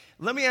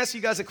Let me ask you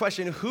guys a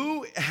question.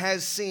 Who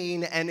has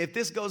seen, and if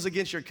this goes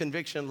against your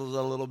convictions a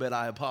little bit,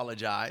 I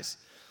apologize,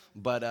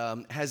 but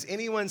has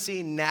anyone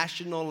seen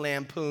National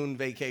Lampoon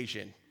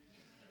Vacation?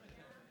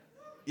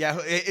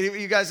 Yeah,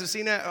 you guys have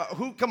seen that?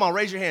 Who? Come on,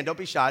 raise your hand. Don't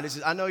be shy.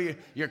 I know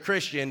you're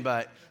Christian,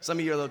 but some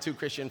of you are a little too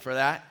Christian for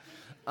that.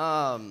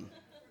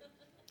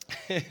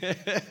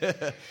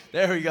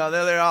 There we go.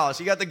 There they are.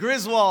 So you got the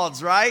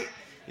Griswolds, right?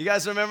 You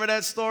guys remember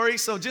that story?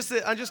 So I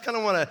just kind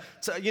of want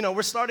to,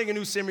 we're starting a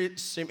new sermon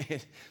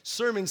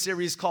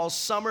series called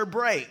Summer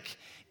Break.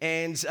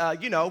 And,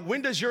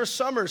 when does your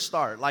summer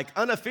start? Like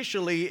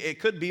unofficially, it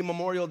could be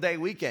Memorial Day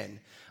weekend.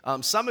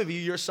 Some of you,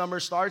 your summer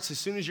starts as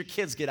soon as your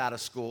kids get out of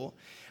school.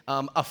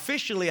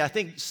 Officially, I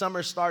think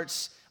summer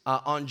starts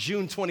on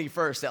June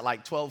 21st at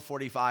like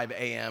 12:45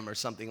 a.m. or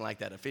something like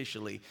that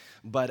officially.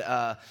 But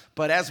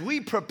as we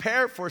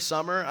prepare for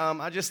summer,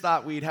 I just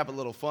thought we'd have a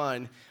little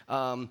fun.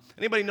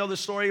 Anybody know the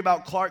story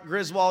about Clark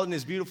Griswold and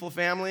his beautiful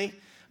family?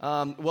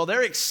 Well,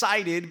 they're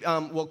excited.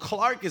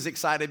 Clark is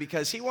excited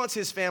because he wants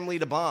his family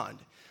to bond.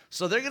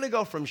 So they're going to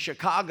go from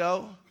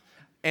Chicago,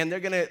 and they're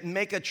going to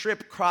make a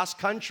trip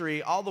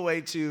cross-country all the way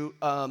to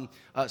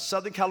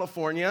Southern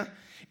California.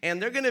 And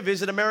they're going to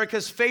visit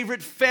America's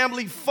favorite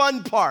family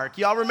fun park.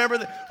 Y'all remember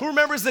who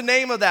remembers the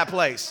name of that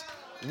place?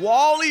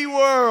 Wally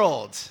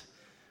World.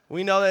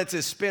 We know that's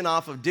a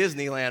spin-off of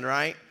Disneyland,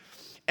 right?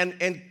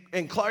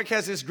 And Clark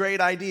has this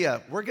great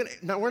idea. We're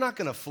not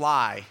going to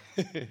fly.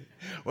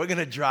 We're going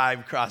to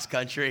drive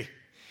cross-country.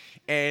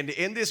 And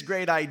in this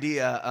great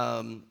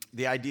idea,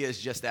 the idea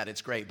is just that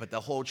it's great. But the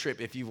whole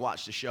trip, if you've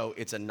watched the show,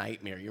 it's a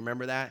nightmare. You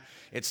remember that?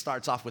 It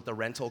starts off with the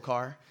rental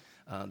car.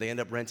 They end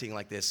up renting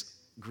like this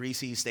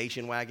greasy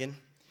station wagon,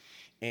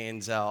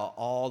 and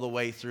all the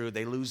way through,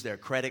 they lose their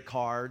credit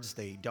cards.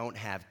 They don't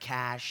have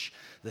cash.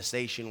 The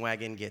station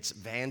wagon gets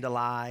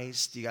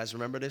vandalized. Do you guys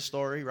remember this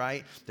story,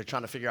 right? They're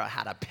trying to figure out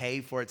how to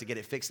pay for it to get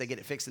it fixed. They get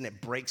it fixed, and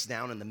it breaks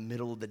down in the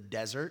middle of the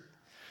desert.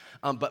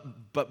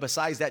 But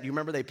besides that, you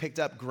remember they picked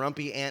up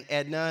grumpy Aunt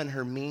Edna and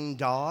her mean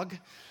dog,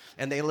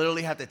 and they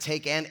literally have to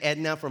take Aunt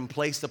Edna from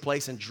place to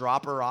place and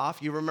drop her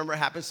off. You remember what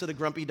happens to the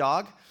grumpy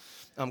dog?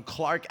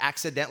 Clark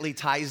accidentally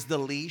ties the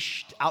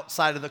leash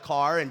outside of the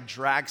car and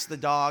drags the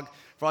dog.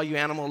 For all you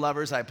animal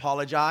lovers, I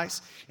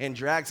apologize. And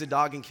drags the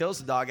dog and kills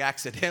the dog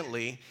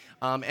accidentally.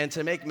 And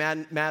to make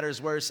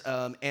matters worse,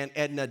 Aunt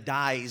Edna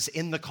dies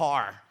in the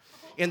car,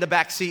 in the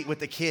back seat with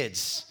the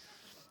kids.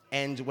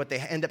 And what they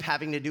end up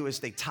having to do is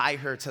they tie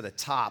her to the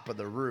top of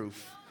the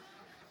roof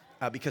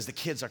because the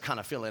kids are kind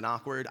of feeling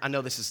awkward. I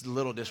know this is a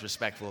little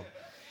disrespectful.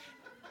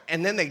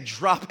 And then they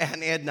drop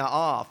Aunt Edna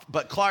off.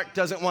 But Clark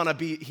doesn't want to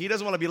be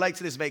late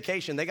to this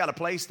vacation. They got a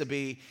place to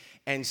be.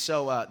 And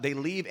so they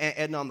leave Aunt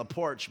Edna on the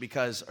porch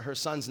because her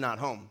son's not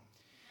home.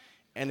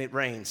 And it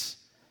rains.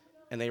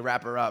 And they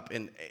wrap her up.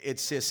 And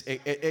it's just,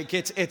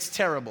 it's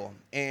terrible.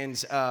 And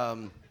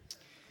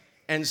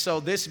so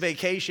this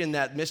vacation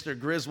that Mr.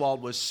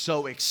 Griswold was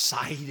so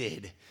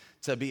excited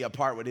to be a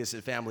part with his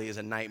family is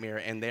a nightmare.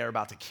 And they're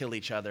about to kill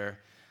each other.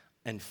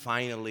 And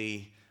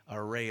finally,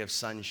 a ray of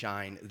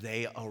sunshine,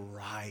 they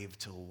arrive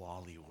to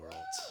Wally World.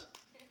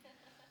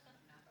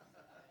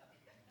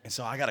 And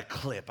so I got a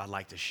clip I'd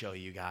like to show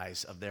you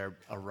guys of their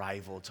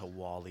arrival to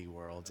Wally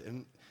World.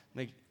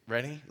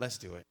 Ready? Let's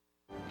do it.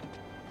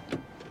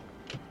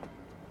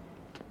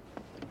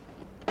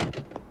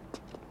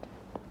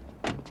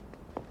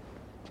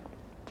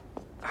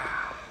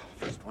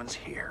 First one's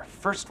here.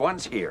 First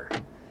one's here.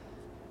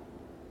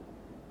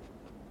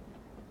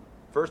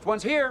 First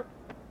one's here.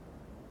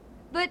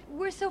 But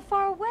we're so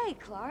far away,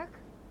 Clark.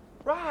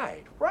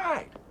 Right.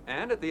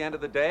 And at the end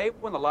of the day,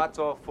 when the lot's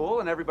all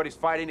full and everybody's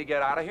fighting to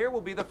get out of here, we'll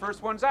be the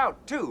first ones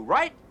out, too,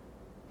 right?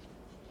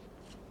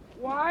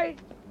 Why?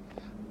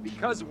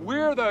 Because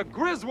we're the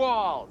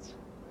Griswolds.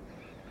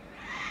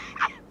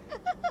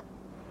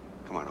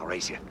 Come on, I'll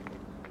race you.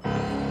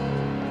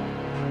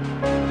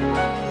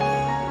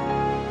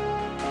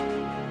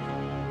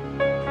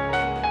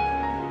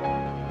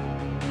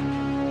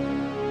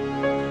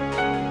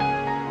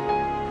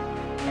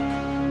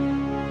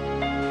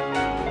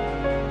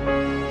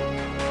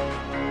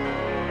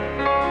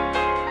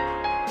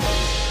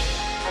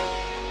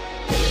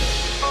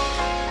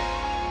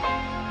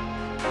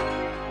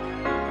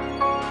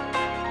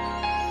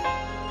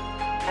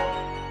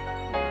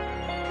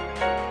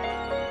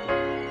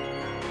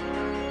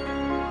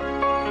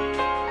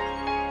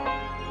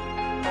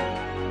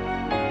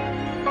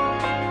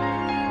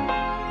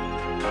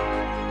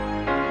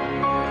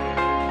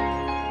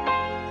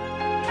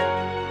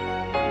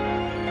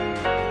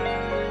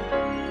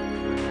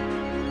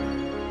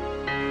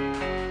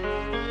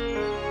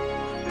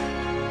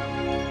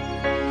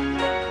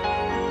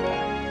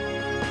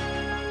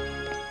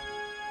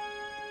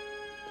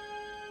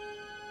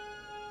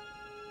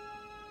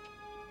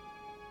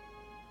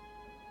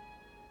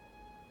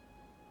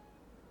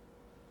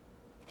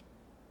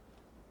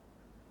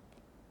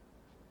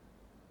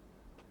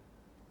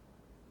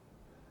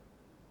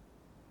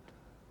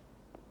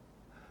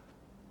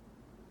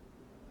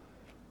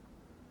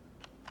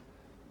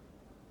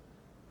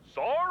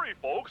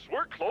 Sorry, folks,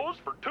 we're closed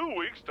for 2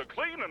 weeks to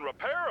clean and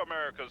repair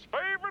America's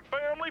favorite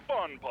family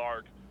fun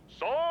park.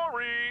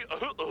 Sorry.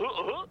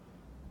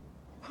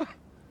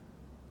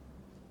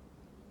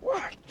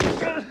 What?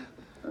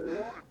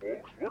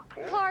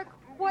 Clark,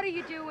 what are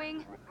you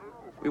doing?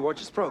 We watch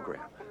his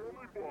program.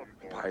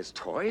 We buy his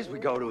toys. We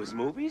go to his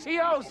movies. He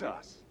owes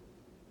us.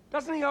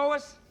 Doesn't he owe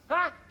us?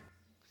 Huh?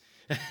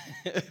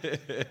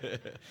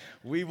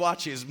 We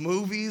watch his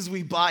movies.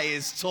 We buy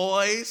his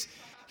toys.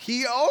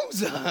 He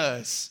owes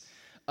us.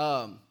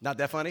 Not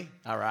that funny?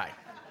 All right.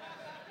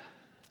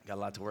 Got a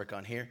lot to work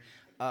on here.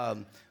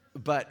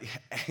 But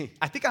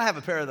I think I have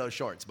a pair of those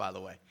shorts, by the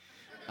way.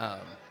 I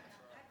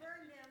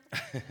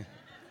burned them.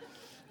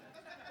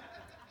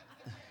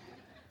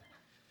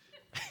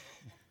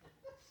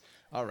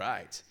 All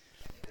right.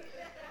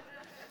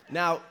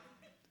 Now,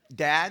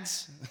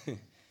 dads,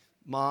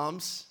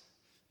 moms,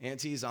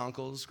 aunties,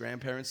 uncles,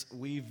 grandparents,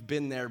 we've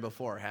been there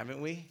before,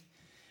 haven't we?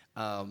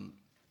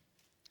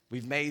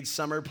 We've made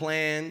summer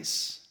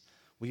plans.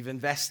 We've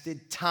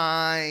invested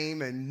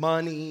time and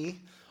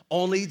money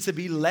only to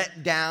be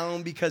let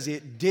down because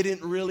it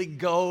didn't really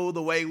go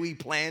the way we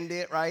planned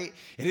it, right?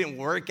 It didn't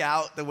work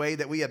out the way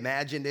that we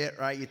imagined it,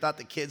 right? You thought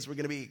the kids were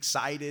going to be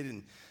excited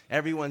and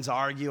everyone's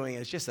arguing.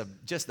 It's just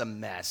a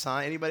mess, huh?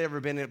 Anybody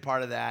ever been a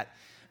part of that?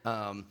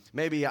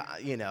 Maybe,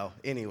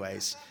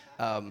 anyways.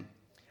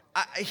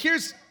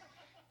 Here's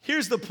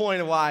the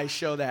point of why I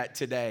show that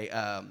today.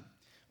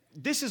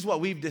 This is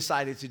what we've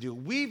decided to do.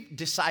 We've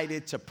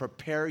decided to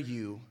prepare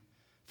you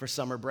for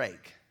summer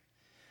break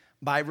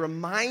by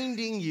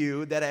reminding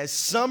you that as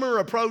summer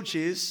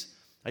approaches,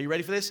 are you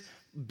ready for this?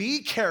 Be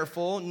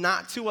careful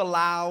not to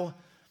allow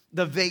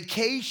the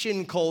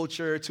vacation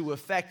culture to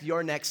affect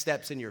your next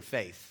steps in your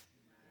faith.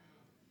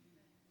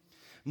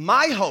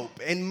 My hope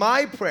and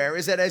my prayer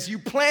is that as you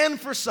plan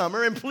for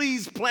summer, and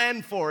please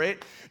plan for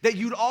it, that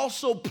you'd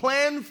also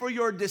plan for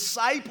your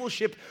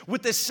discipleship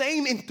with the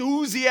same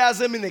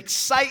enthusiasm and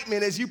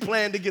excitement as you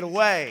plan to get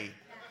away.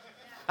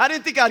 I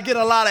didn't think I'd get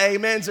a lot of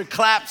amens or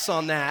claps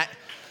on that.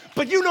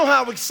 But you know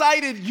how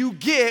excited you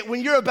get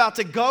when you're about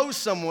to go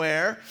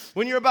somewhere,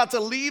 when you're about to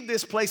leave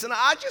this place. And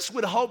I just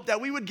would hope that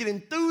we would get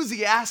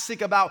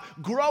enthusiastic about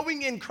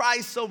growing in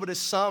Christ over the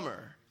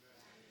summer.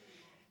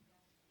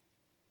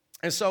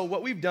 And so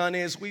what we've done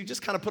is we've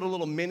just kind of put a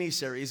little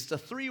mini-series. It's a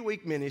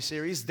 3-week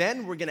mini-series.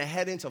 Then we're going to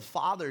head into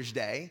Father's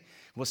Day.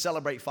 We'll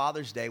celebrate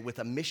Father's Day with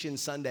a Mission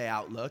Sunday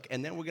outlook.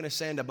 And then we're going to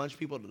send a bunch of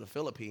people to the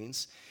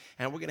Philippines.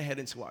 And we're going to head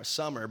into our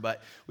summer.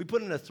 But we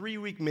put in a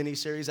 3-week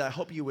mini-series I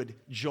hope you would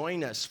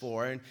join us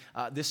for. And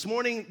this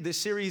morning, this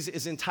series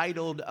is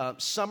entitled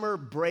Summer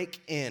Break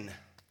In.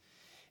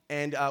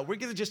 And we're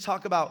going to just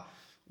talk about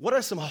what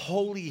are some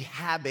holy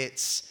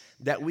habits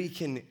that we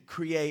can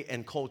create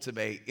and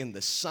cultivate in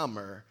the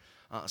summer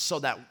so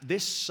that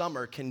this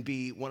summer can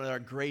be one of our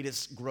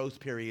greatest growth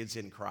periods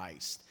in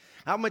Christ.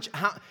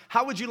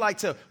 How would you like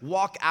to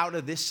walk out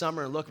of this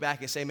summer and look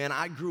back and say, man,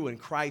 I grew in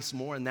Christ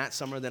more in that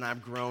summer than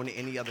I've grown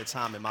any other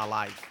time in my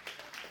life?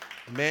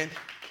 Amen.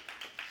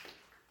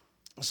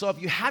 So if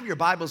you have your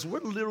Bibles, we're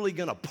literally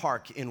going to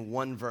park in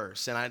one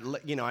verse. And I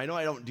know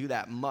I don't do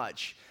that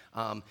much.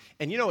 And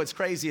what's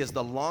crazy is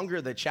the longer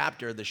the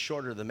chapter, the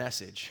shorter the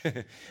message.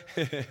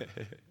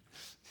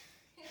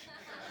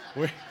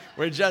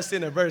 We're just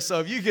in a verse. So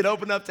if you could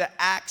open up to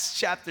Acts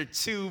chapter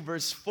 2,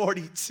 verse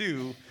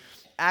 42.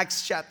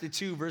 Acts chapter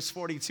 2, verse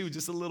 42,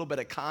 just a little bit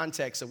of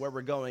context of where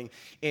we're going.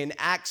 In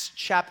Acts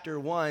chapter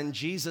 1,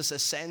 Jesus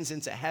ascends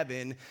into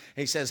heaven, and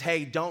he says,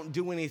 hey, don't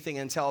do anything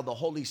until the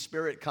Holy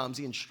Spirit comes.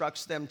 He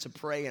instructs them to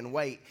pray and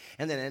wait.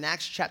 And then in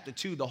Acts chapter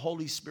 2, the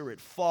Holy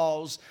Spirit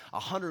falls.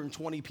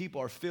 120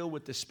 people are filled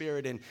with the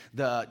Spirit, and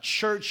the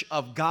church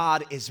of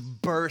God is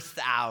birthed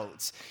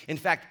out. In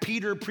fact,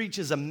 Peter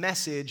preaches a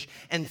message,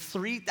 and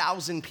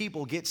 3,000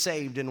 people get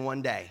saved in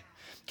one day.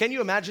 Can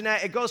you imagine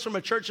that? It goes from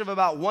a church of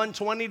about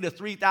 120 to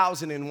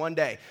 3,000 in one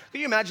day.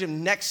 Can you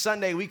imagine next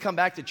Sunday we come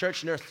back to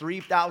church and there are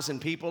 3,000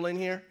 people in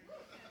here?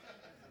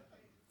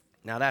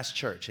 Now that's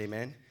church,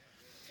 amen?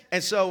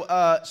 And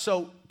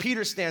so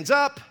Peter stands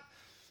up.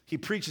 He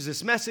preaches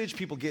this message.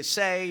 People get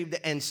saved.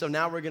 And so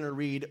now we're going to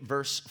read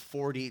verse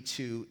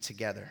 42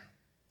 together.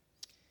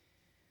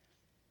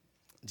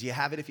 Do you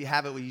have it? If you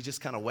have it, will you just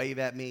kind of wave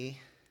at me?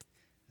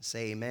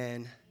 Say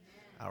amen.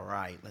 All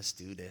right, let's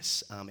do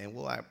this. And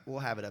we'll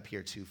have it up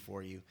here too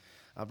for you.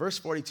 Verse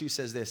 42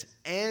 says this,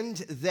 and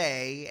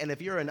they, and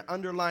if you're an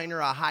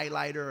underliner, a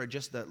highlighter, or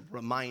just a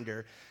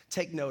reminder,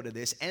 take note of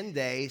this. And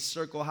they,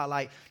 circle,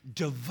 highlight,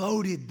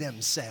 devoted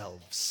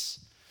themselves.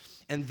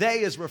 And they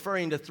is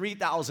referring to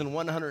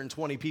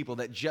 3,120 people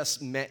that just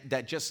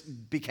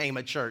became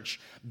a church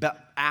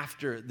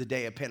after the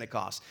day of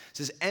Pentecost. It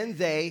says, and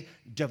they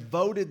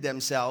devoted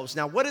themselves.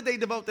 Now, what did they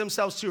devote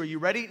themselves to? Are you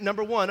ready?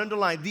 Number 1,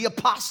 underline, the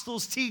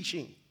apostles'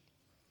 teaching.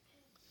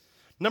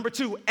 Number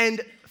 2, and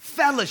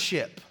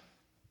fellowship.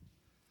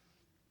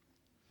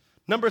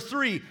 Number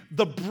 3,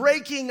 the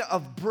breaking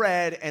of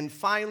bread. And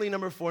finally,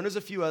 number 4, and there's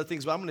a few other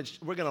things, but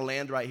we're going to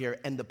land right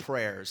here, and the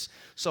prayers.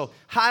 So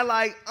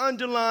highlight,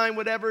 underline,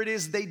 whatever it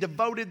is, they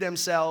devoted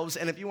themselves.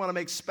 And if you want to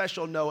make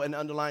special note and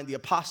underline the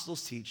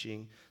apostles'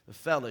 teaching, the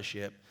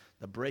fellowship,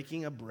 the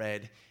breaking of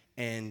bread,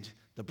 and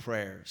the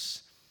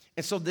prayers.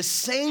 And so the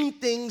same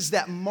things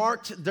that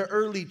marked the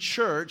early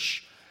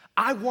church,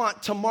 I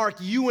want to mark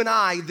you and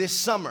I this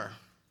summer.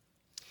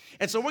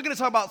 And so we're going to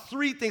talk about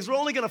 3 things. We're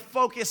only going to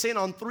focus in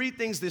on 3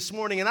 things this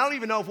morning. And I don't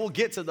even know if we'll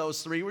get to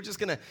those 3. We're just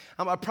going to,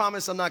 I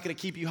promise I'm not going to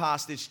keep you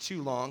hostage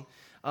too long.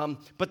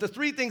 But the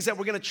 3 things that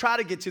we're going to try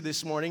to get to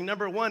this morning,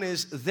 number 1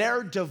 is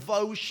their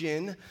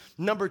devotion.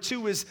 Number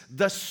 2 is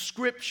the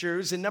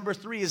scriptures. And number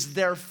 3 is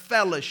their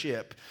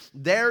fellowship.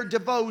 Their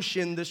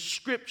devotion, the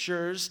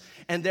scriptures,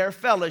 and their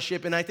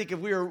fellowship. And I think if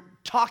we were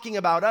talking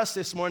about us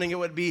this morning, it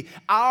would be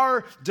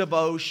our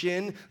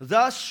devotion,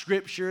 the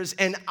scriptures,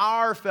 and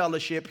our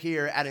fellowship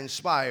here at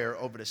Inspire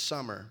over the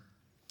summer.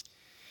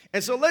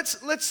 And so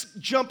let's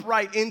jump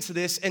right into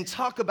this and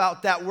talk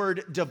about that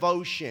word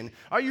devotion.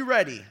 Are you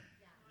ready?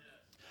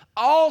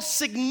 All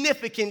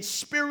significant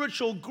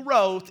spiritual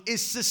growth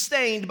is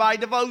sustained by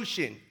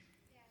devotion.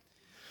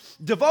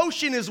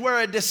 Devotion is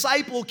where a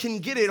disciple can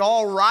get it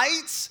all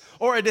right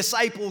or a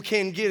disciple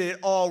can get it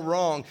all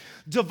wrong.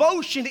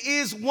 Devotion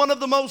is one of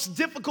the most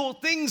difficult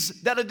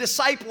things that a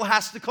disciple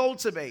has to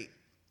cultivate.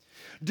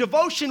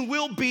 Devotion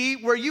will be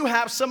where you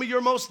have some of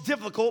your most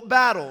difficult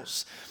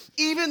battles.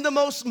 Even the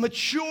most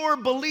mature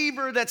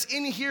believer that's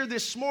in here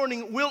this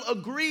morning will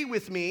agree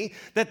with me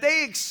that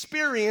they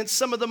experience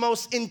some of the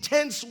most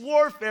intense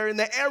warfare in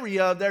the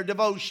area of their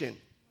devotion.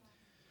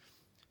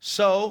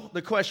 So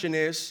the question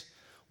is,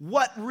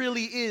 what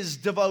really is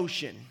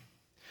devotion?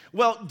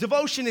 Well,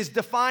 devotion is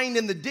defined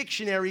in the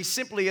dictionary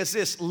simply as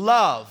this: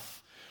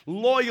 love,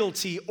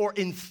 loyalty, or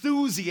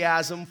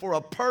enthusiasm for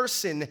a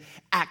person,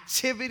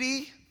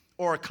 activity,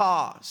 or a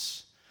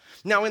cause.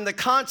 Now, in the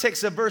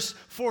context of verse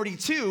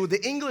 42,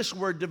 the English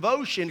word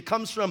devotion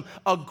comes from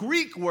a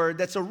Greek word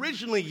that's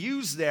originally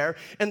used there,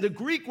 and the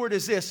Greek word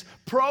is this: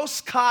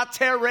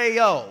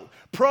 proskatereo.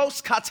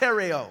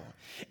 Proskatereo.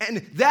 And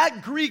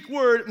that Greek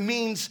word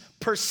means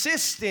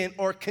persistent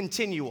or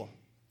continual.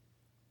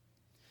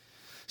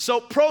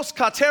 So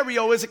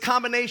proskatereo is a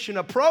combination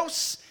of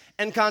pros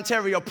and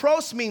katereo.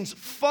 Pros means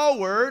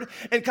forward,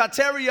 and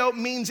katereo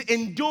means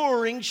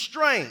enduring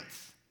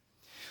strength.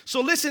 So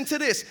listen to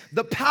this.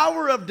 The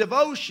power of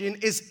devotion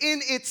is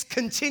in its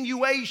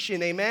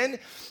continuation, amen?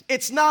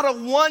 It's not a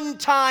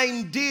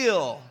one-time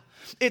deal.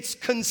 It's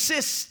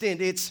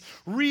consistent, it's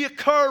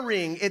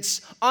reoccurring,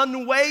 it's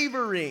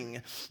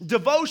unwavering.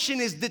 Devotion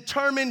is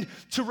determined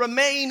to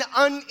remain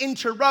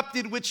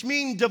uninterrupted, which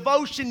means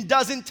devotion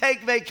doesn't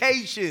take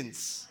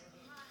vacations.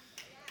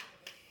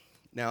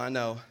 Now, I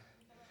know,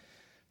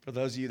 for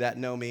those of you that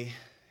know me,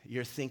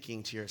 you're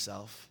thinking to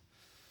yourself,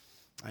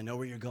 I know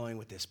where you're going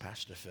with this,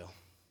 Pastor Phil.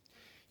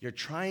 You're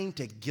trying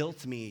to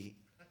guilt me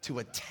to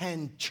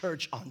attend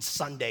church on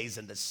Sundays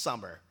in the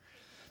summer.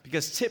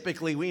 Because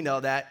typically we know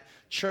that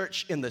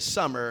church in the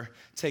summer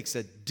takes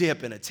a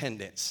dip in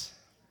attendance.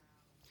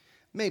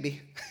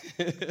 Maybe.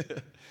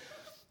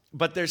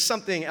 But there's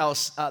something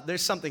else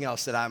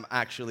that I'm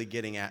actually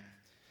getting at.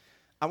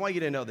 I want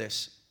you to know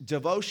this.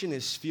 Devotion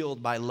is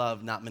fueled by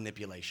love, not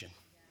manipulation.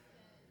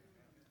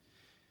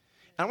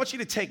 I want you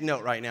to take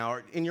note right now,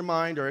 or in your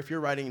mind, or if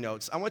you're writing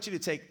notes, I want you to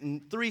take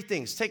 3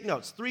 things. Take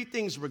notes, 3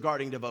 things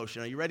regarding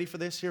devotion. Are you ready for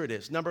this? Here it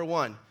is. Number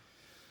 1,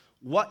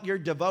 what you're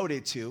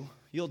devoted to,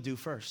 you'll do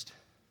first.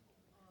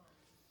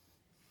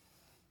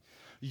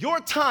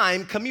 Your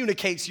time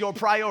communicates your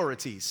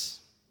priorities.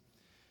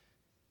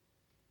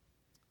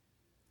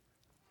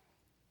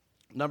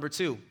 Number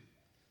 2,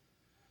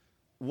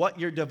 what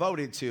you're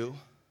devoted to,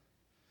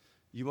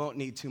 you won't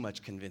need too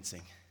much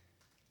convincing.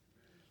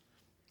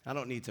 I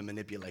don't need to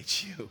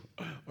manipulate you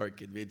or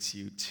convince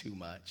you too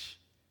much,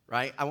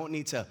 right? I won't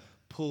need to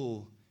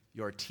pull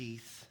your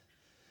teeth.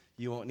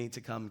 You won't need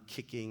to come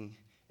kicking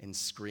and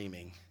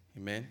screaming,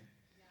 amen?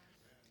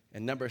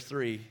 And number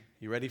 3,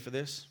 you ready for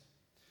this?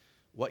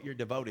 What you're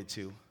devoted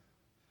to,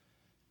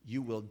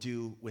 you will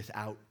do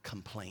without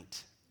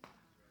complaint,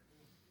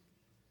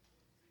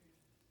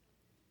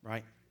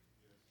 right?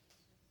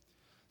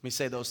 Let me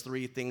say those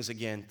 3 things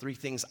again. 3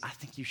 things I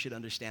think you should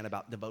understand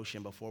about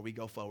devotion before we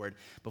go forward.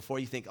 Before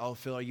you think, oh,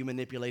 Phil, are you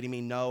manipulating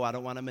me? No, I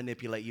don't want to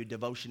manipulate you.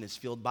 Devotion is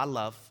fueled by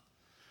love.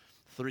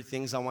 3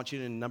 things I want you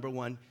to know. Number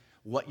 1,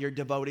 what you're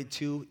devoted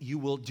to, you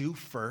will do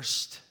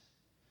first.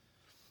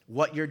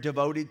 What you're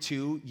devoted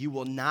to, you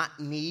will not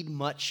need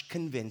much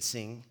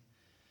convincing.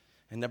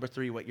 And number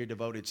 3, what you're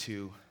devoted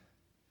to,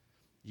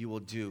 you will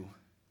do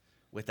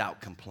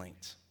without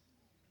complaint.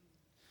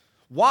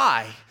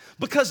 Why?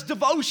 Because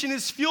devotion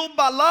is fueled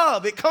by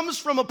love. It comes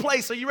from a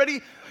place, are you ready?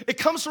 It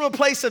comes from a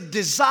place of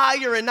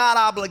desire and not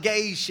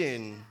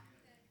obligation.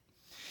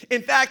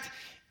 In fact,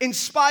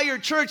 Inspire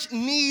Church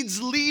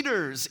needs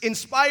leaders.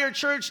 Inspire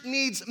Church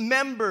needs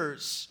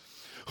members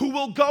who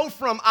will go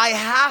from I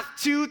have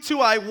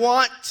to I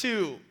want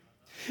to.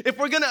 if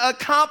we're going to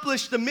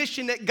accomplish the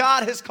mission that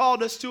God has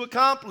called us to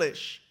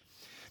accomplish.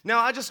 Now,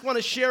 I just want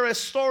to share a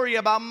story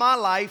about my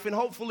life, and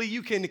hopefully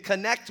you can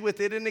connect with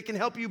it, and it can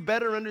help you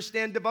better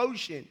understand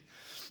devotion.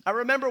 I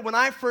remember when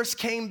I first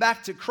came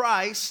back to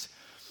Christ,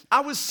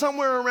 I was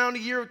somewhere around the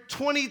year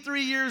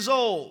 23 years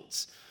old.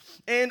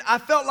 And I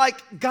felt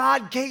like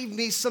God gave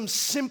me some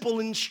simple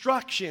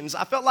instructions.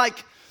 I felt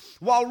like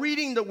while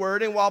reading the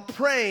Word and while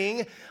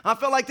praying, I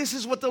felt like this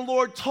is what the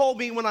Lord told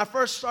me when I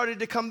first started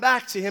to come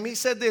back to Him. He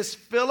said this,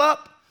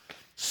 Philip,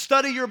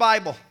 study your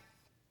Bible.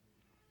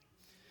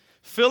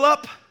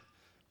 Philip,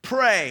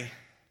 pray.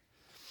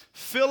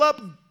 Philip,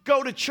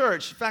 go to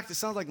church. In fact, it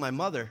sounds like my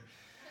mother.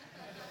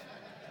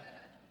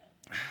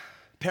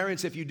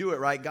 Parents, if you do it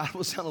right, God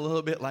will sound a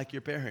little bit like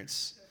your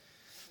parents.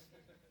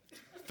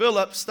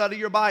 Philip, study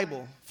your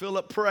Bible.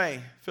 Philip,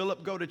 pray.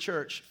 Philip, go to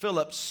church.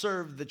 Philip,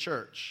 serve the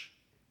church.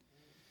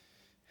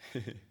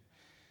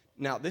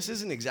 Now, this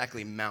isn't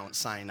exactly Mount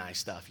Sinai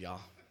stuff,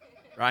 y'all,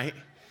 right?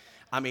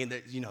 I mean,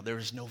 there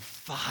was no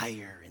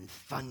fire and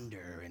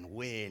thunder and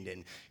wind,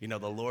 and,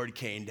 the Lord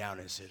came down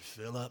and said,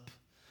 Philip,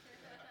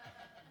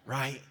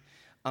 right?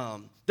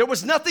 There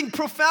was nothing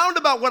profound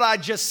about what I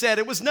just said.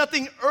 It was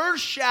nothing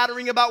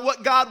earth-shattering about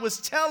what God was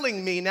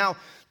telling me. Now,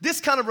 this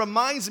kind of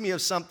reminds me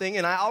of something,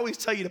 and I always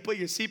tell you to put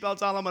your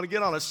seatbelts on. I'm going to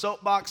get on a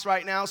soapbox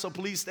right now, so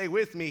please stay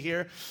with me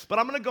here. But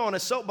I'm going to go on a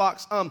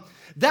soapbox.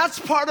 That's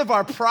part of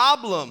our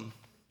problem.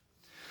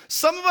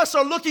 Some of us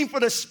are looking for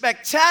the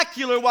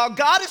spectacular while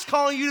God is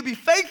calling you to be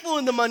faithful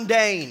in the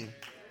mundane.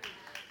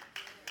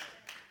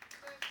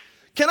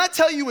 Can I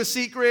tell you a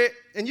secret?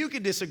 And you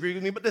can disagree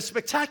with me, but the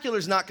spectacular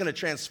is not going to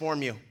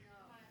transform you.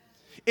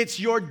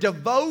 It's your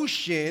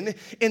devotion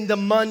in the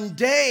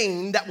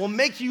mundane that will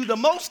make you the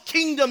most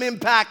kingdom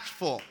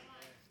impactful.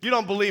 You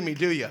don't believe me,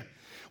 do you?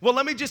 Well,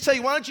 let me just tell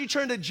you, why don't you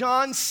turn to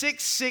John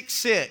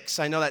 6:66.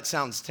 I know that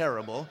sounds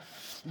terrible.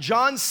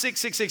 John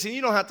 6:66, and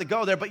you don't have to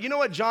go there, but you know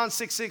what John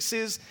 6:6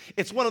 is?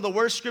 It's one of the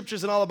worst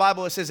scriptures in all the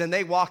Bible. It says, and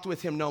they walked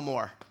with him no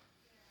more.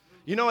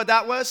 You know what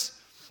that was?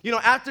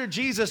 After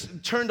Jesus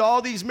turned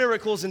all these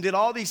miracles and did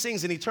all these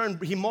things, and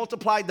he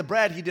multiplied the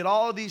bread, he did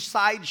all of these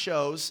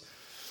sideshows.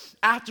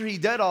 After he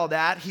did all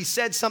that, he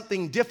said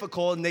something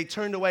difficult, and they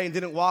turned away and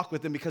didn't walk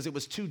with him because it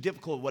was too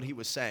difficult what he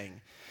was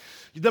saying.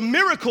 The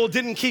miracle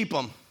didn't keep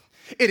them.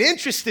 It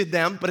interested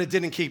them, but it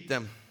didn't keep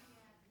them.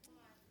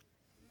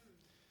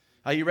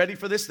 Are you ready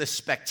for this? The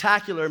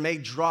spectacular may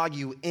draw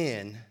you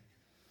in,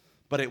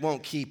 but it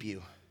won't keep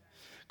you.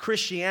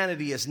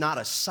 Christianity is not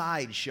a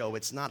sideshow.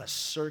 It's not a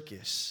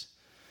circus.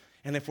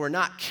 And if we're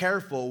not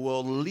careful,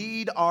 we'll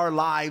lead our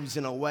lives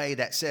in a way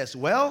that says,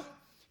 well,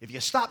 if you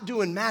stop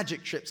doing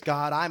magic tricks,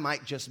 God, I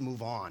might just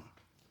move on.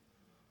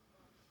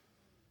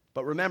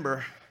 But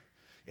remember,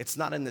 it's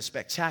not in the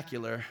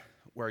spectacular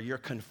where you're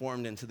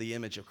conformed into the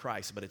image of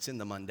Christ, but it's in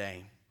the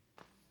mundane.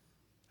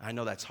 I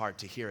know that's hard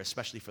to hear,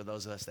 especially for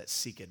those of us that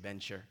seek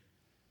adventure.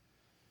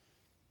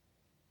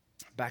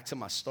 Back to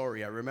my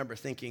story, I remember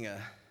thinking,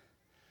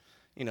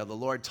 the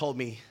Lord told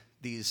me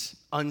these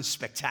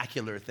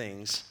unspectacular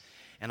things,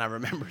 and I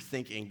remember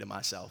thinking to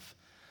myself,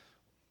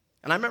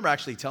 and I remember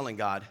actually telling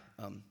God,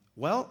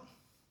 well,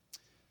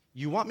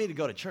 you want me to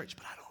go to church,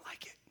 but I don't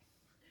like it.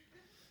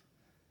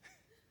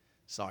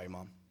 Sorry,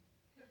 Mom.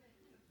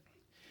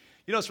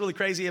 You know what's really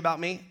crazy about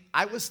me?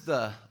 I was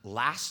the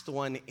last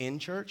one in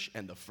church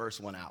and the first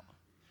one out.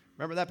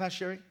 Remember that, Pastor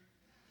Sherry?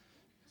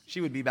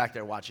 She would be back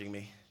there watching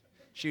me.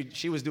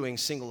 She was doing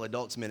single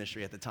adults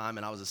ministry at the time,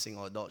 and I was a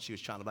single adult. She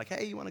was trying to be like,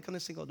 hey, you want to come to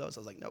single adults? I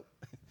was like, nope.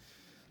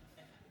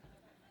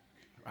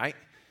 Right?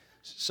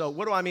 So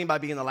what do I mean by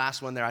being the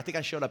last one there? I think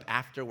I showed up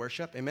after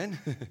worship. Amen?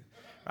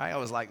 Right? I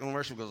was like, when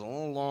worship goes a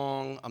little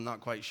long, I'm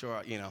not quite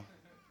sure,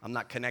 I'm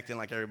not connecting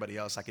like everybody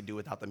else. I could do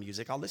without the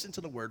music. I'll listen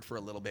to the word for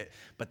a little bit,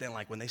 but then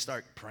when they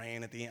start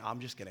praying at the end, I'm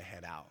just going to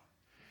head out.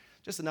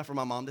 Just enough for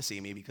my mom to see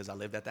me because I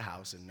lived at the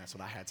house, and that's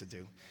what I had to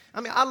do.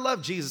 I mean, I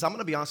love Jesus. I'm going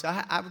to be honest.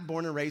 I was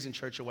born and raised in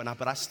church or whatnot,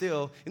 but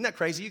isn't that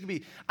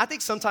crazy? I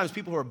think sometimes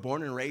people who are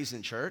born and raised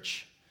in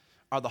church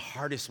are the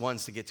hardest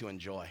ones to get to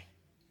enjoy.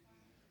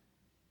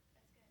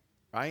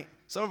 Right?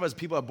 Some of us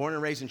people are born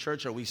and raised in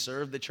church, or we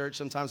serve the church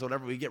sometimes,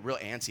 whatever. We get real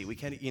antsy. We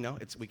can't,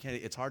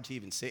 it's hard to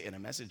even sit in a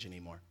message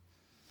anymore.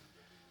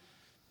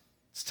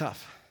 It's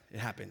tough. It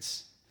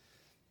happens.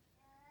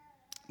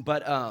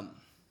 But,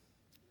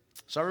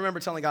 so I remember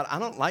telling God, I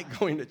don't like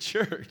going to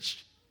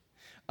church.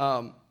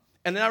 And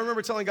then I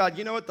remember telling God,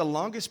 you know what? The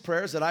longest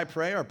prayers that I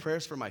pray are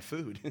prayers for my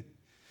food.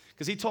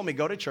 Because he told me,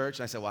 go to church.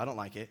 And I said, well, I don't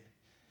like it.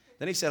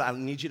 Then he said, I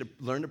need you to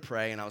learn to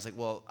pray. And I was like,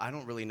 well, I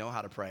don't really know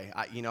how to pray.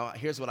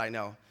 Here's what I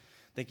know.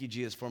 Thank you,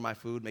 Jesus, for my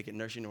food. Make it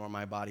nourishing to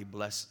my body.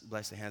 Bless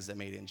the hands that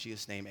made it. In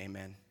Jesus' name,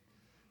 amen.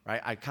 Right?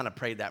 I kind of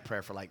prayed that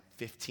prayer for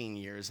 15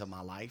 years of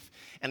my life.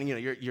 And,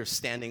 you're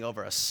standing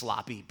over a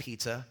sloppy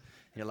pizza.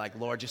 And you're like,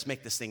 Lord, just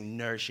make this thing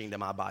nourishing to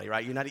my body,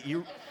 right?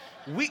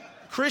 We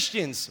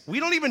Christians, we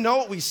don't even know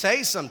what we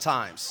say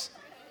sometimes.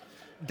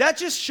 That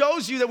just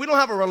shows you that we don't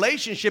have a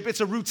relationship.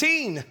 It's a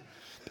routine.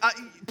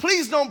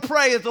 Please don't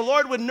pray that the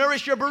Lord would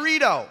nourish your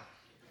burrito.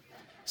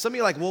 Some of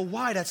you are like, well,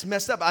 why? That's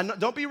messed up.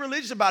 Don't be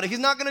religious about it. He's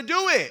not going to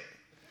do it.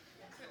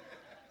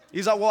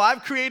 He's like, well,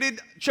 I've created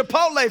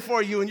Chipotle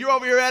for you, and you're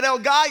over here at El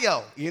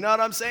Gallo. You know what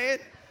I'm saying?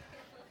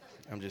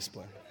 I'm just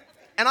playing.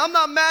 And I'm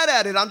not mad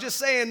at it. I'm just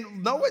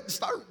saying, no,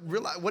 start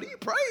realizing, what are you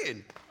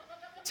praying?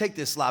 Take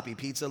this sloppy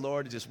pizza,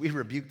 Lord. We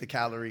rebuke the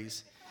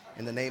calories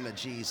in the name of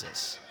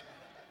Jesus.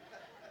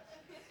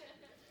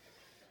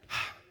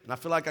 And I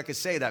feel like I could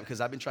say that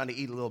because I've been trying to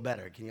eat a little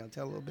better. Can y'all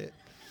tell a little bit?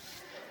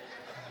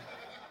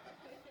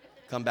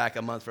 Come back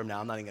a month from now,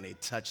 I'm not even going to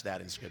touch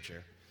that in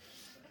Scripture.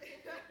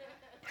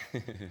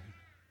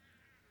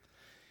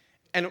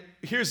 And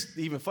here's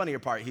the even funnier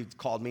part. He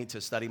called me to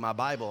study my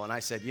Bible, and I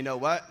said, you know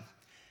what?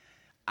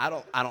 I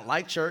don't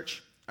like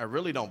church. I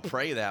really don't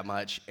pray that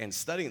much, and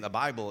studying the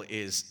Bible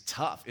is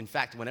tough. In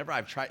fact, whenever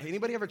I've tried,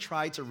 anybody ever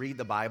tried to read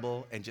the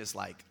Bible and just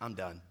like, I'm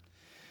done?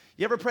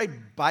 You ever played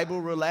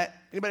Bible roulette?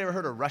 Anybody ever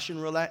heard of Russian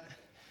roulette?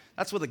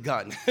 That's with a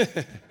gun,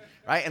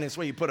 right? And it's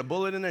where you put a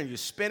bullet in there and you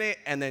spin it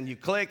and then you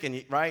click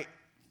and right?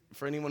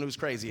 For anyone who's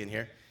crazy in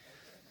here.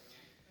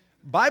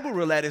 Bible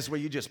roulette is where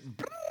you just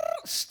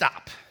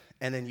stop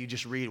and then you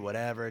just read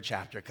whatever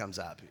chapter comes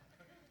up.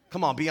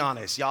 Come on, be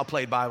honest. Y'all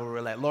played Bible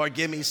roulette. Lord,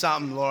 give me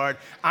something, Lord.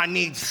 I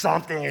need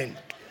something.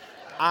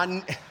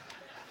 And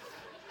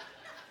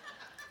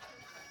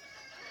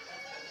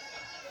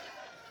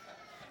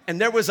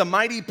there was a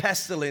mighty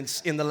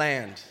pestilence in the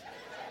land.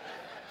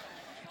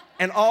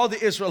 And all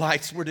the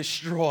Israelites were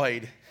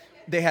destroyed.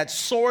 They had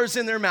sores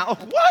in their mouth.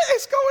 What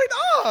is going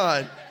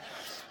on?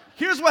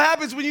 Here's what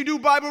happens when you do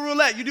Bible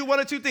roulette. You do one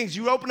of two things.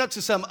 You open up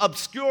to some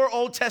obscure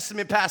Old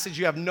Testament passage.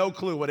 You have no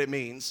clue what it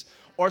means.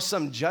 Or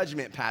some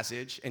judgment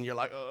passage. And you're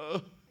like,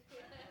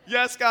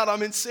 yes, God,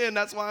 I'm in sin.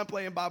 That's why I'm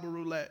playing Bible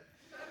roulette.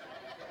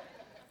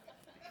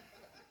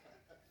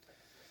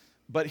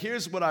 But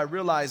here's what I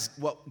realized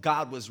what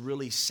God was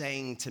really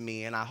saying to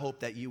me, and I hope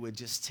that you would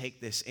just take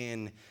this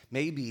in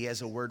maybe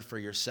as a word for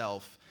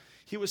yourself.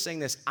 He was saying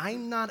this,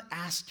 I'm not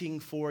asking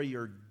for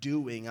your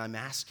doing, I'm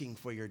asking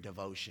for your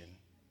devotion.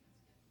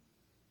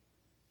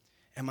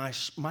 And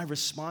my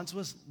response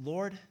was,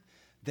 Lord,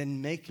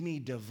 then make me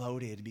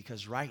devoted,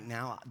 because right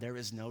now there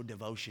is no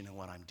devotion in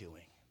what I'm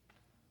doing.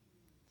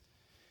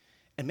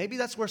 And maybe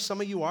that's where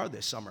some of you are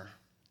this summer.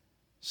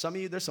 Some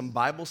of you, there's some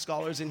Bible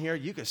scholars in here.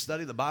 You could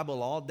study the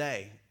Bible all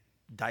day,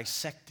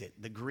 dissect it,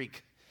 the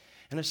Greek.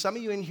 And there's some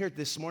of you in here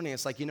this morning,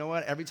 it's like, you know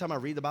what? Every time I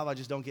read the Bible, I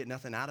just don't get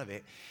nothing out of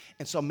it.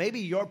 And so maybe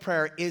your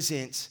prayer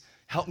isn't,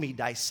 help me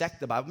dissect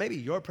the Bible. Maybe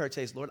your prayer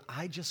says, Lord,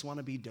 I just want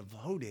to be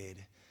devoted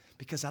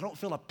because I don't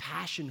feel a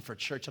passion for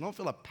church. I don't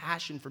feel a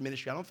passion for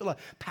ministry. I don't feel a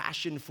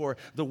passion for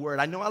the word.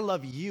 I know I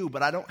love you,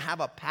 but I don't have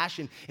a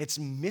passion. It's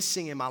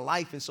missing in my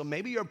life. And so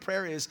maybe your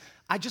prayer is,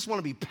 I just want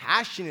to be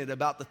passionate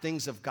about the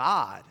things of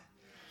God.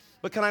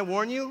 But can I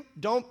warn you?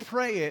 Don't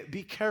pray it.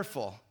 Be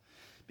careful.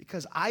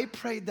 Because I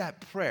prayed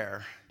that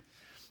prayer,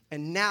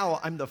 and now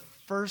I'm the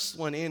first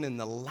one in and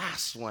the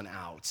last one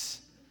out.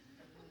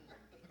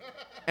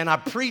 And I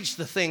preached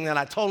the thing that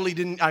I totally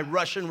didn't, I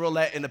Russian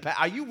roulette in the past.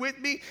 Are you with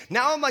me?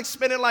 Now I'm like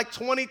spending like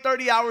 20,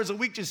 30 hours a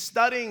week just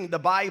studying the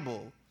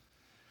Bible.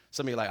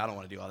 Some of you are like, I don't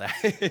want to do all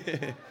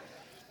that.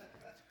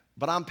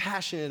 But I'm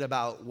passionate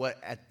about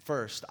what at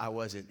first I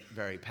wasn't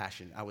very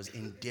passionate. I was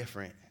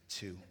indifferent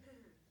to.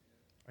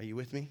 Are you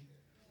with me?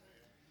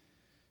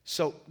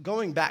 So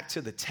going back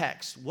to the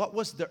text, what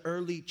was the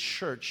early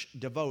church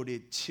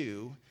devoted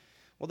to?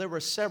 Well, there were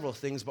several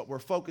things, but we're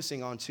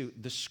focusing on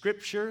the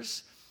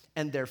scriptures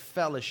and their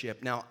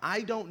fellowship. Now,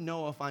 I don't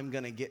know if I'm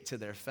going to get to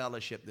their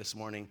fellowship this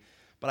morning,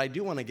 but I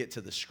do want to get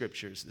to the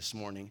scriptures this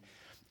morning.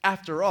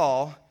 After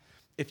all,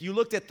 if you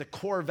looked at the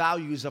core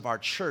values of our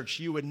church,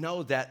 you would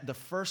know that the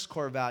first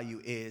core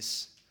value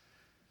is,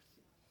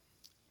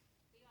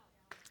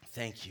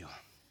 thank you,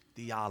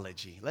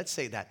 theology. Let's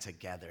say that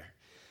together.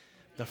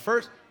 The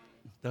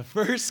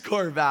first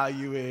core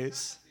value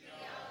is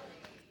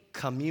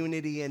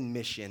community and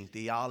mission.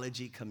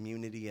 Theology,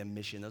 community, and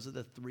mission. Those are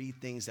the three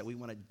things that we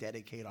want to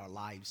dedicate our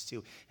lives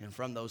to. And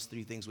from those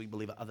three things, we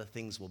believe other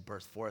things will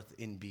burst forth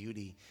in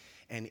beauty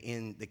and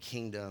in the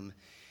kingdom.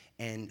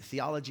 And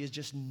theology is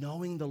just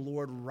knowing the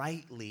Lord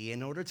rightly.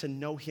 In order to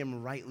know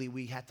him rightly,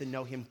 we have to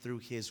know him through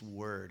his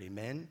word.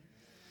 Amen?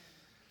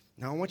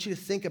 Now, I want you to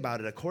think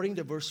about it. According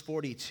to verse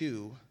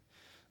 42,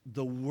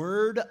 the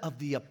word of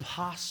the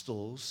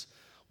apostles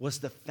was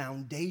the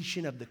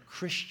foundation of the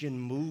Christian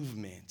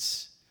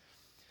movements.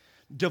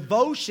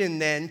 Devotion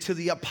then to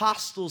the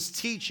apostles'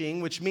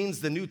 teaching, which means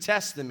the New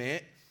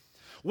Testament,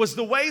 was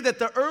the way that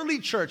the early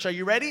church, are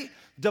you ready?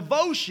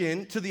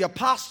 Devotion to the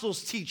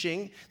apostles'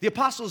 teaching. The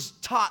apostles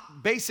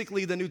taught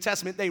basically the New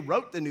Testament. They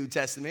wrote the New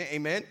Testament,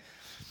 amen?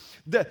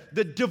 The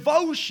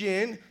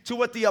devotion to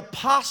what the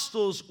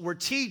apostles were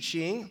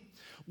teaching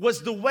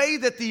was the way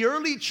that the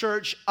early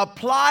church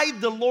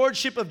applied the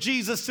lordship of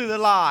Jesus to their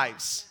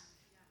lives.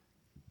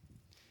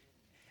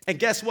 And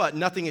guess what?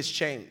 Nothing has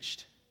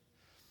changed.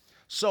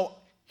 So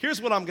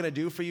here's what I'm going to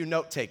do for you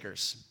note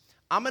takers.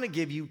 I'm going to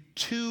give you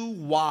 2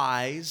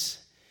 whys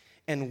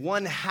and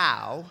 1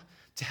 how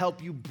to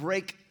help you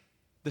break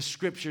the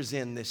scriptures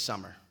in this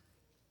summer.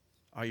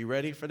 Are you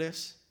ready for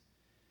this?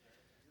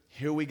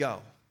 Here we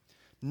go.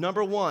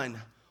 Number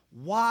one,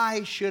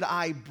 why should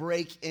I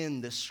break in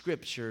the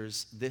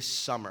scriptures this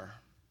summer?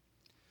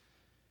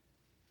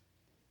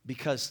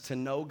 Because to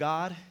know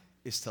God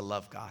is to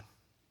love God.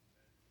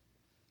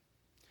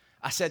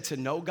 I said to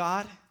know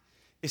God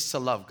is to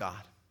love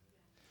God.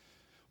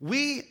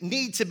 We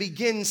need to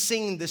begin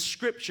seeing the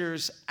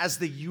scriptures as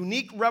the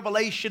unique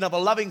revelation of a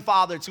loving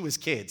father to his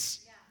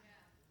kids.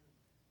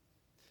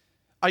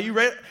 Are you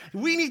ready?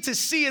 We need to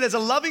see it as a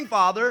loving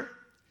father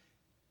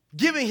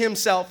giving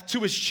himself to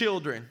his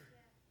children.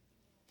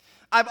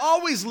 I've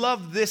always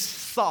loved this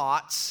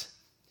thought.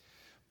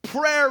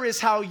 Prayer is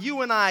how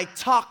you and I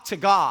talk to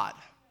God.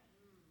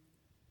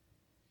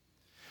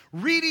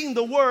 Reading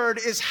the word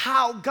is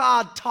how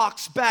God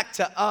talks back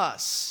to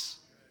us.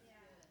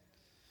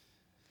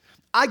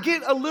 I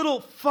get a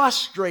little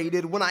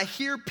frustrated when I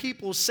hear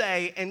people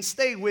say, and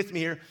stay with me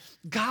here,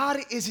 God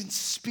isn't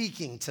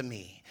speaking to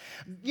me.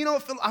 You know,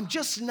 I'm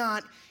just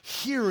not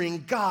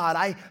hearing God.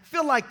 I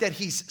feel like that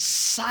he's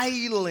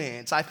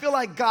silent. I feel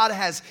like God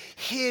has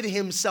hid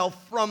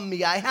himself from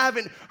me. I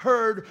haven't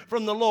heard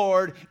from the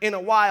Lord in a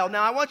while.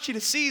 Now, I want you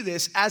to see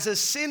this. As a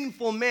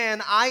sinful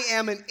man, I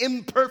am an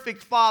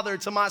imperfect father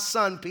to my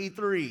son,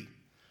 P3.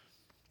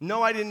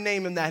 No, I didn't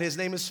name him that. His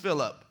name is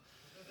Philip.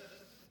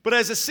 But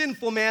as a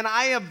sinful man,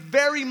 I am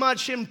very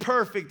much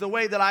imperfect the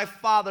way that I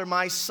father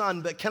my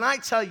son. But can I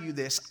tell you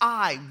this?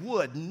 I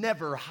would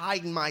never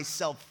hide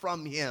myself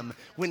from him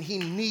when he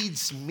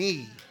needs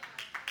me.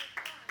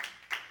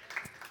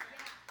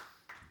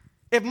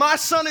 If my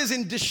son is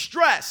in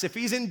distress, if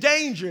he's in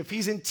danger, if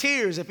he's in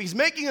tears, if he's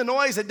making a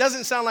noise that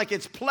doesn't sound like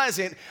it's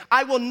pleasant,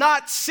 I will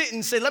not sit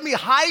and say, let me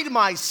hide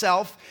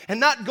myself and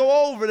not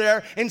go over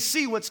there and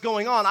see what's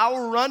going on. I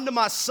will run to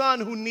my son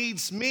who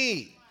needs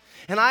me.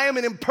 And I am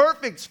an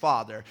imperfect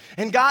father.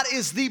 And God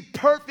is the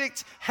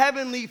perfect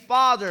heavenly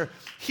Father.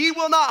 He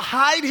will not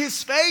hide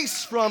his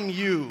face from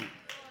you.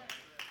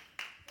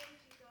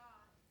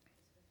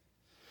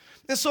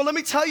 And so let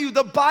me tell you,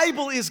 the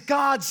Bible is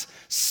God's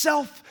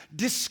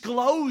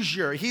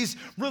self-disclosure. He's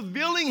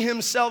revealing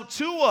himself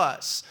to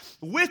us.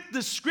 With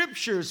the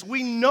scriptures,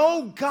 we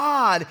know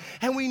God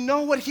and we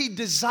know what he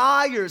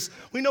desires.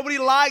 We know what he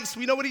likes.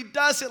 We know what he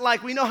doesn't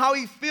like. We know how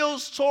he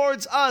feels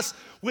towards us.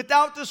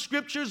 Without the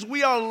scriptures,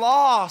 we are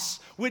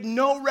lost with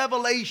no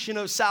revelation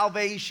of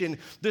salvation.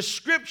 The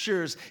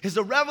scriptures is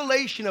a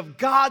revelation of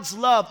God's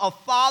love, a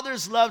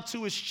father's love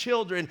to his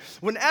children.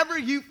 Whenever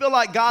you feel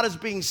like God is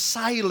being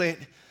silent,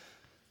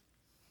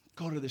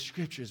 go to the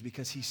scriptures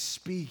because he's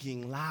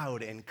speaking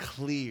loud and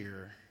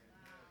clear.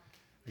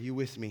 Are you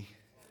with me?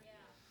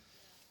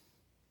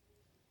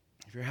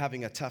 If you're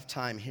having a tough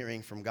time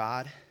hearing from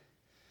God,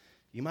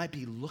 you might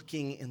be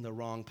looking in the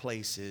wrong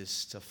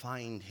places to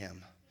find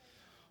him.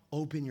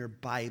 Open your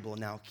Bible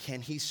now.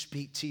 Can he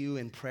speak to you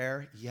in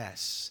prayer?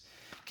 Yes.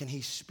 Can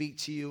he speak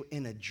to you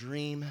in a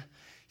dream?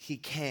 He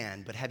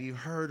can. But have you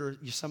heard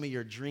some of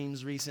your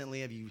dreams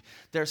recently?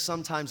 There's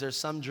some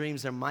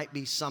dreams there might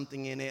be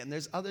something in it, and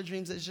there's other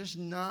dreams that's just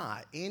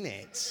not in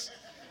it.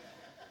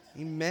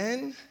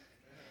 Amen?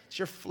 It's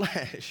your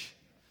flesh.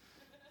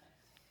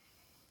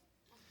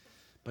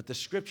 But the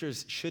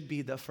scriptures should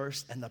be the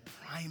first and the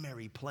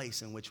primary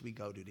place in which we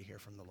go to hear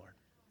from the Lord.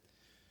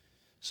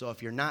 So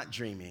if you're not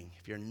dreaming,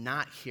 if you're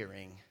not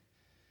hearing,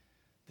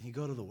 then you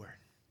go to the Word.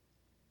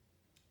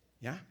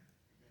 Yeah?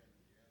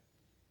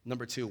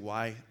 Number two,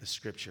 why the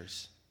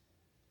scriptures?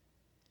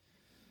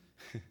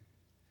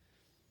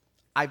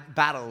 I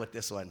battle with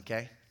this one,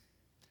 okay?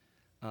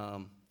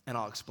 And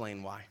I'll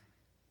explain why.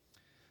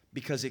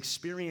 Because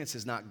experience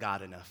is not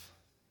God enough.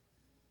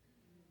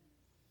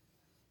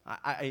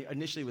 I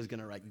initially was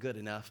going to write good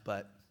enough,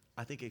 but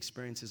I think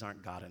experiences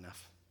aren't God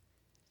enough.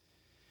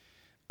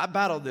 I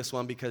battled this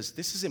one because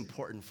this is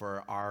important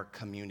for our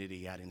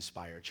community at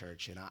Inspire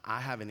Church, and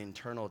I have an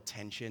internal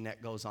tension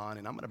that goes on,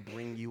 and I'm going to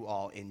bring you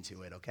all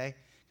into it, okay?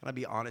 Can I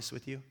be honest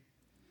with you?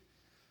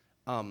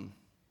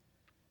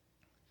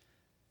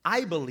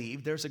 I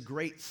believe there's a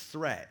great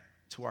threat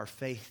to our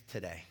faith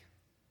today.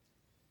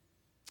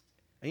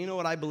 And you know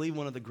what I believe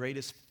one of the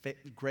greatest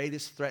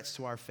threats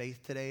to our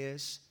faith today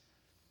is?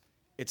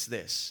 It's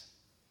this.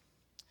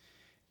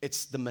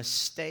 It's the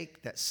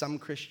mistake that some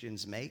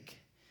Christians make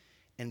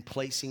in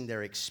placing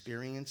their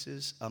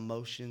experiences,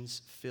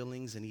 emotions,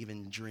 feelings, and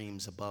even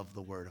dreams above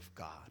the Word of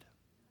God.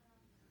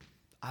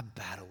 I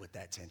battle with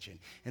that tension.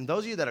 And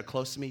those of you that are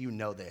close to me, you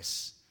know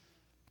this.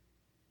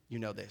 You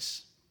know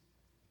this.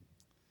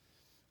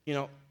 You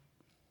know,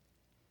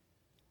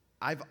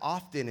 I've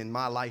often in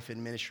my life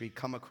in ministry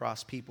come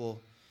across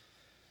people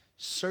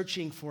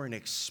searching for an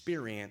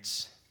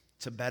experience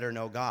to better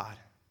know God.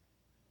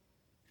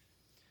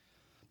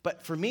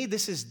 But for me,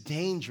 this is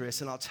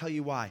dangerous, and I'll tell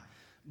you why.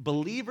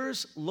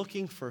 Believers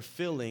looking for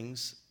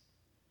feelings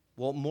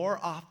will more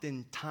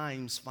often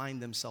times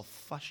find themselves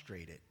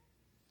frustrated.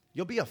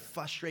 You'll be a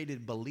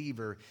frustrated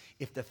believer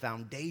if the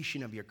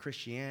foundation of your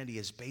Christianity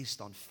is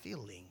based on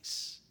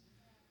feelings.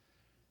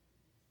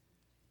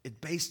 It's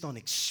based on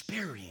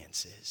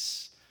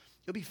experiences.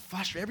 You'll be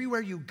frustrated.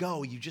 Everywhere you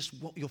go,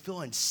 you'll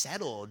feel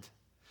unsettled.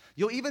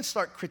 You'll even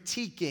start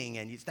critiquing,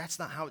 and that's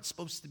not how it's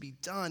supposed to be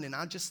done. And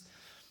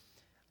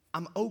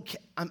I'm okay.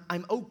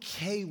 I'm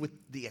okay with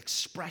the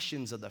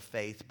expressions of the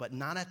faith, but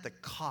not at the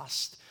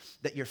cost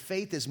that your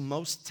faith is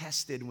most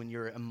tested when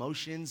your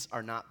emotions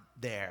are not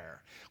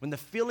there. When the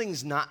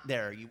feeling's not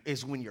there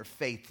is when your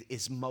faith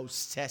is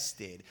most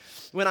tested.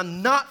 When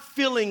I'm not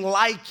feeling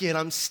like it,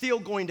 I'm still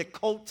going to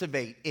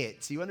cultivate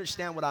it. So you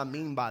understand what I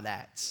mean by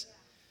that?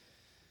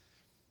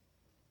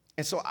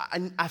 And so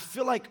I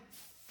feel like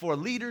for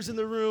leaders in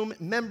the room,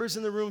 members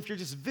in the room, if you're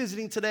just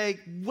visiting today,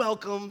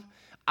 welcome.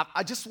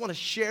 I just want to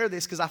share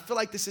this because I feel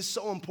like this is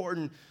so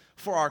important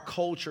for our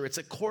culture. It's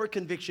a core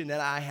conviction that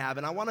I have,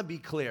 and I want to be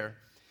clear.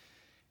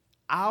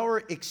 Our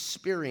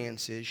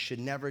experiences should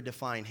never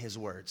define his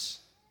words,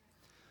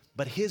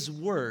 but his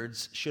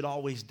words should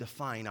always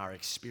define our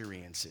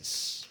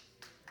experiences.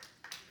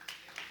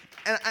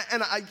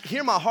 And I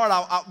hear my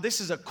heart,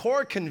 this is a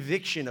core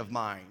conviction of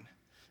mine.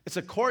 It's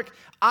a core,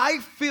 I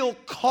feel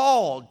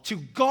called to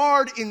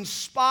guard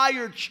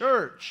Inspired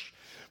Church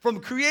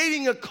from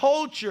creating a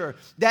culture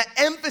that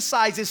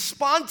emphasizes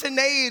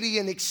spontaneity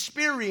and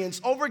experience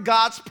over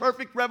God's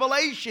perfect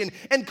revelation,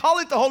 and call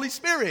it the Holy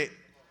Spirit.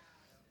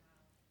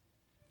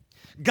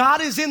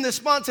 God is in the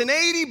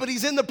spontaneity, but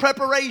he's in the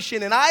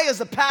preparation. And I, as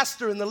a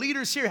pastor and the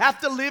leaders here,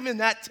 have to live in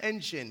that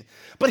tension.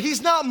 But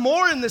he's not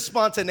more in the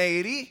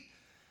spontaneity.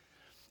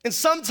 And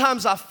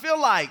sometimes I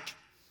feel like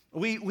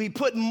we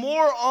put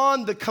more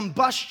on the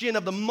combustion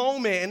of the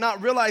moment and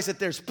not realize that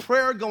there's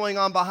prayer going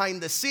on behind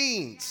the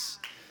scenes.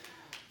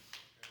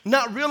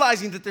 Not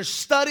realizing that there's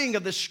studying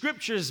of the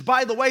scriptures,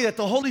 by the way, that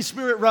the Holy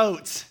Spirit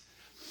wrote.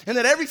 And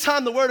that every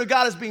time the word of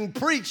God is being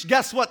preached,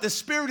 guess what? The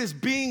Spirit is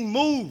being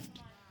moved.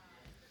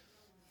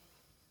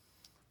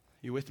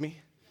 You with me?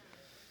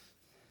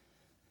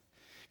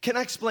 Can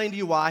I explain to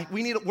you why?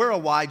 We're a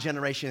why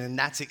generation, and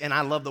that's it. And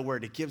I love the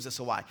word. It gives us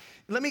a why.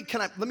 Let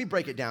me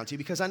break it down to you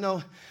because I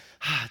know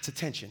it's a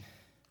tension.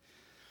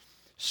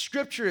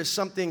 Scripture is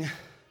something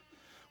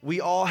we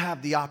all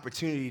have the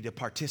opportunity to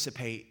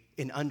participate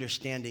in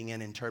understanding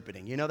and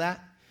interpreting. You know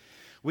that?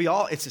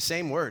 It's the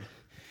same word.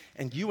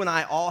 And you and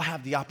I all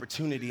have the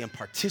opportunity in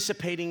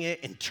participating it,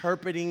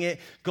 interpreting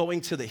it,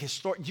 going to the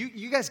historic.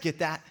 You guys get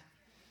that?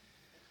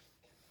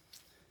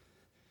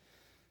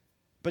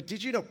 But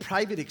did you know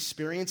private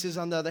experiences,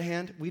 on the other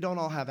hand, we don't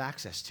all have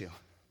access to?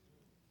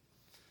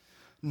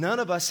 None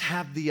of us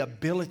have the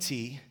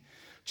ability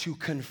to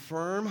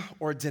confirm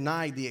or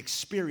deny the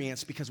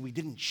experience because we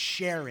didn't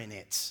share in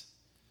it.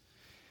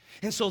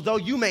 And so though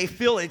you may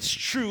feel it's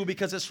true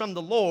because it's from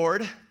the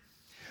Lord,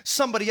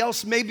 somebody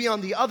else may be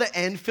on the other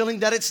end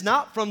feeling that it's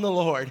not from the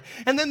Lord.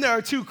 And then there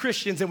are two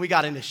Christians and we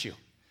got an issue.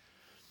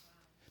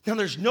 Now,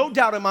 there's no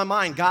doubt in my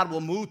mind God will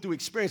move through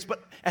experience,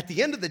 but at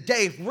the end of the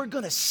day, if we're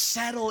going to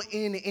settle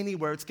in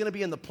anywhere, it's going to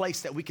be in the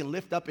place that we can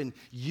lift up and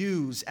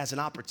use as an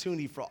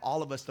opportunity for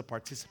all of us to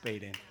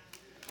participate in.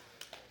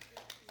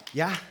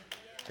 Yeah?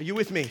 Are you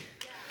with me?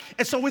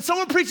 And so when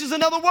someone preaches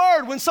another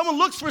word, when someone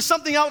looks for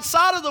something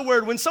outside of the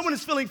word, when someone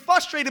is feeling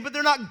frustrated but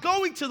they're not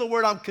going to the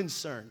word, I'm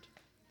concerned.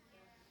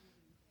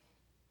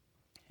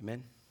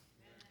 Amen?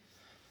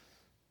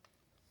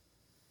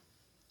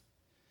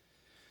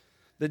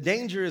 The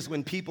danger is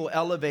when people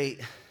elevate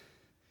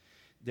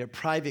their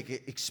private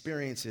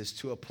experiences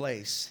to a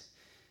place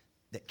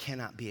that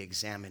cannot be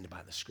examined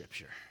by the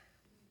scripture.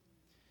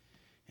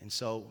 And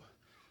so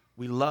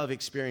we love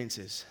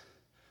experiences,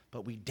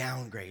 but we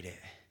downgrade it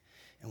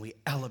and we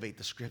elevate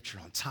the scripture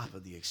on top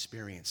of the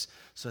experience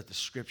so that the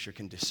scripture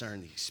can discern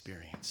the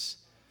experience.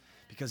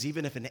 Because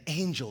even if an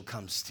angel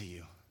comes to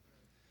you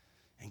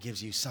and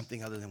gives you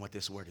something other than what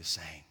this word is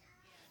saying,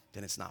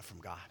 then it's not from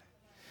God.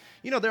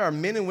 You know, there are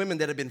men and women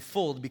that have been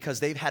fooled because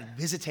they've had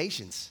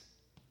visitations.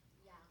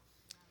 Yeah.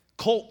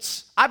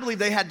 Cults. I believe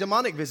they had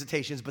demonic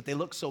visitations, but they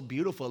looked so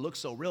beautiful. It looked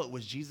so real. It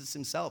was Jesus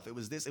himself. It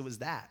was this, it was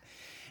that.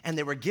 And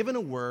they were given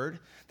a word.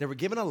 They were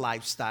given a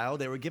lifestyle.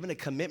 They were given a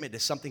commitment to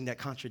something that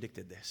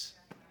contradicted this.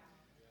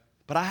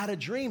 But I had a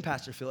dream,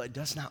 Pastor Phil. It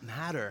does not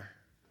matter.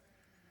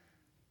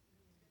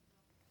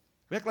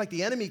 We act like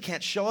the enemy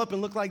can't show up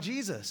and look like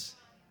Jesus.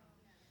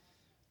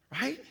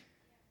 Right?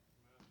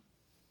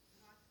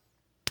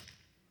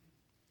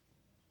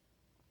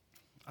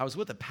 I was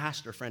with a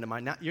pastor friend of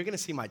mine. Now, you're going to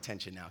see my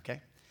tension now,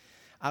 okay?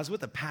 I was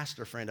with a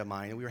pastor friend of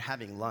mine, and we were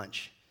having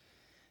lunch.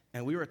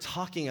 And we were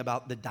talking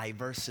about the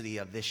diversity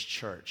of this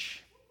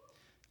church.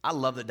 I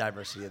love the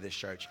diversity of this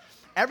church.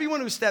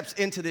 Everyone who steps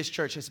into this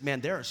church says,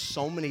 man, there are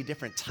so many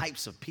different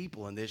types of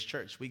people in this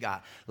church. We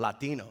got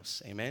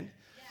Latinos, amen?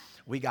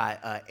 We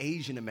got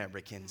Asian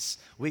Americans.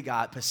 We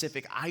got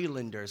Pacific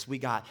Islanders. We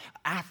got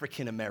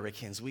African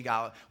Americans. We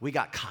got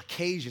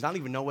Caucasians. I don't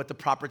even know what the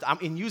proper.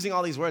 In using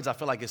all these words, I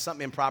feel like it's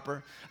something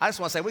improper. I just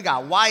want to say we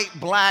got white,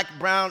 black,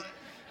 brown.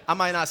 I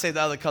might not say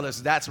the other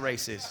colors. That's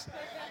racist.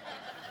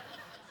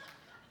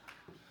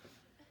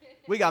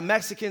 We got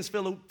Mexicans,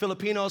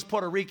 Filipinos,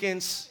 Puerto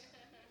Ricans,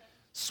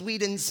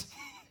 Swedens.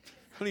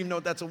 I don't even know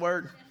if that's a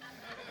word.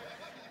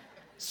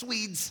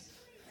 Swedes.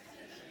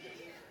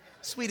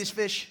 Swedish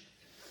fish.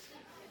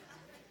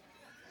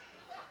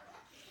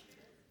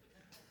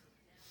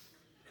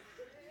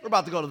 We're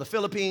about to go to the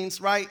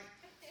Philippines, right?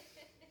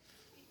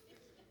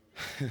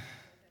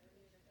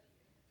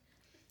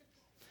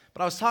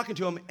 But I was talking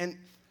to him, and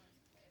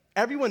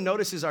everyone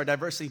notices our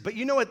diversity. But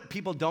you know what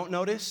people don't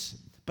notice?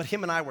 But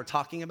him and I were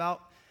talking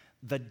about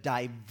the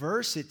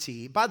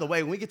diversity. By the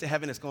way, when we get to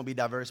heaven, it's going to be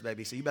diverse,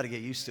 baby, so you better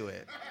get used to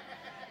it.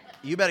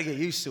 You better get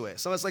used to it.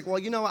 So it's like, well,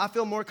 you know, I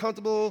feel more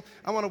comfortable.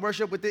 I want to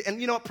worship with it.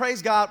 And you know what?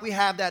 Praise God, we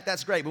have that.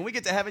 That's great. When we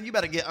get to heaven, you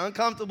better get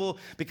uncomfortable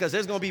because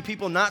there's going to be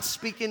people not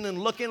speaking and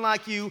looking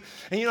like you.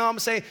 And you know what I'm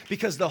saying?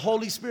 Because the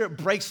Holy Spirit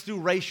breaks through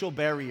racial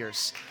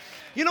barriers.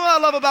 You know what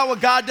I love about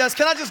what God does?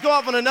 Can I just go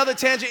off on another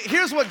tangent?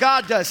 Here's what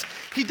God does.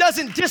 He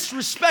doesn't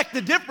disrespect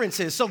the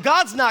differences. So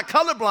God's not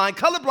colorblind.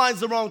 Colorblind's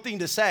the wrong thing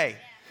to say.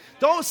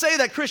 Don't say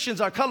that Christians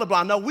are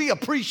colorblind. No, we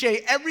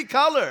appreciate every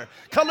color.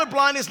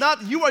 Colorblind is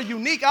not, you are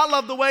unique. I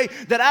love the way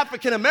that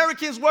African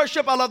Americans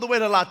worship. I love the way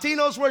that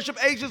Latinos worship,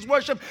 Asians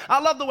worship. I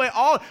love the way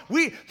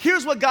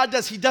here's what God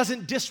does. He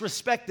doesn't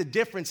disrespect the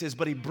differences,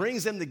 but he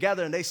brings them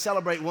together and they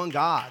celebrate one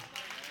God.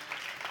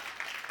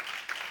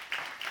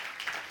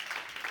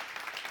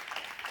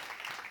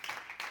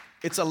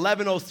 It's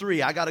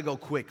 11:03. I got to go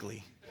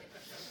quickly.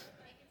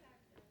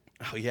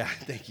 Oh, yeah.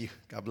 Thank you.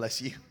 God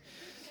bless you.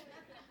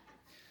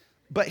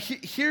 But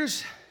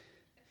here's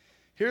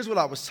what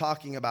I was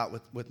talking about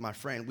with my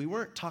friend. We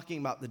weren't talking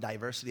about the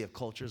diversity of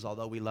cultures,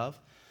 although we love.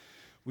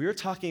 We were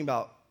talking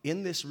about,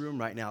 in this room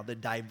right now, the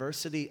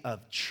diversity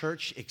of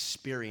church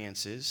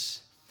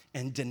experiences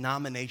and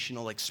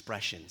denominational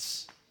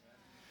expressions.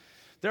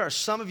 There are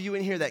some of you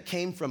in here that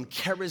came from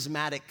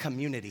charismatic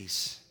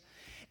communities.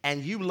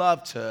 And you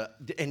love to,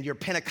 and you're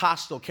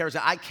Pentecostal,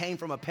 charismatic. I came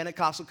from a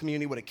Pentecostal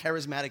community with a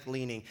charismatic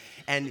leaning.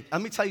 And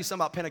let me tell you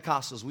something about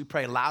Pentecostals. We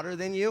pray louder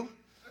than you.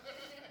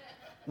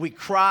 We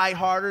cry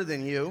harder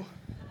than you.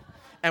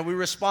 And we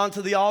respond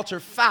to the altar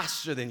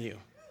faster than you.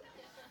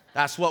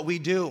 That's what we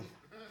do.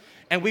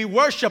 And we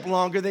worship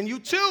longer than you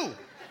too.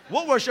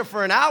 We'll worship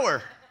for an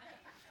hour.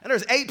 And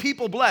there's 8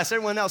 people blessed.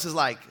 Everyone else is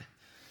like,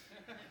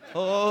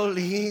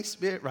 Holy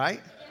Spirit,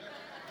 right?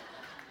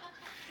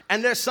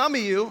 And there's some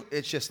of you,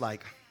 it's just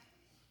like,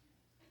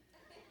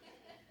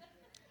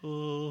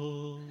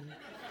 oh.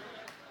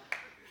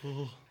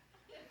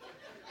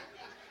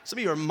 Some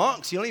of you are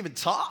monks. You don't even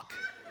talk.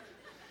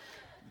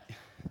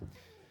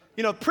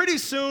 You know, pretty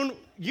soon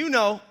we're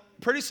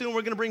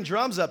going to bring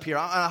drums up here.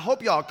 I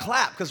hope y'all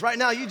clap, because right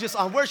now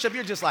on worship,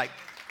 you're just like,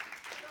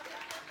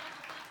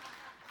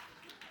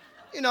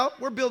 you know,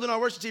 we're building our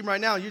worship team right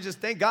now. You just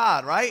thank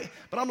God, right?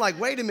 But I'm like,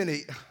 wait a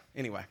minute.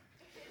 Anyway.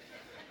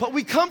 But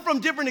we come from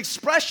different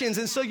expressions.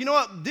 And so, you know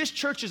what? This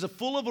church is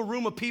full of a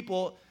room of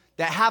people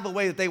that have a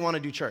way that they want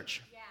to do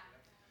church.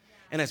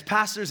 And as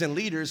pastors and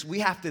leaders, we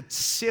have to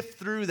sift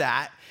through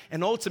that.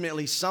 And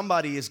ultimately,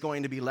 somebody is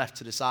going to be left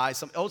to the side.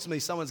 Ultimately,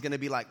 someone's going to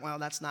be like, well,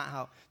 that's not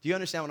how. Do you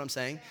understand what I'm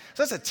saying?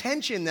 So that's a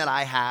tension that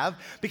I have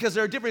because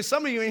there are different.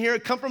 Some of you in here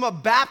come from a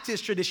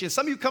Baptist tradition.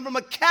 Some of you come from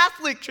a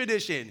Catholic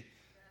tradition.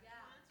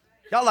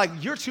 Y'all like,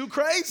 you're too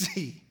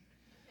crazy.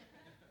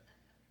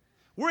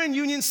 We're in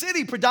Union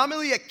City,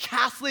 predominantly a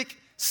Catholic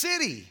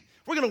city.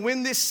 We're going to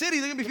win this city.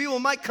 There are going to be people who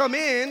might come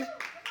in.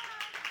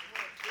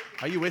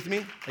 Are you with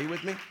me? Are you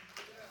with me?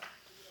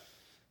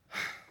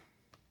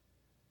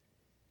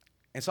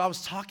 And so I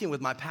was talking with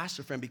my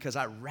pastor friend because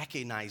I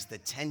recognize the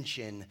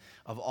tension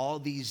of all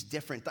these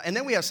different and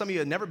then we have some of you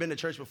who have never been to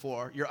church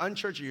before. You're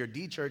unchurched or you're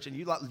de-church and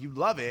you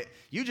love it.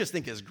 You just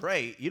think it's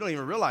great. You don't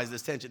even realize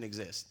this tension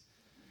exists.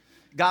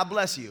 God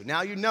bless you.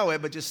 Now you know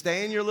it, but just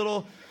stay in your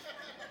little,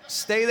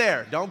 stay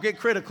there. Don't get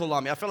critical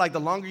on me. I feel like the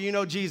longer you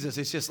know Jesus,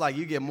 it's just like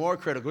you get more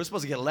critical. We're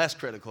supposed to get less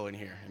critical in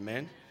here.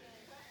 Amen?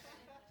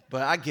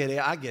 But I get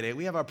it.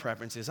 We have our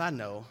preferences. I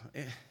know.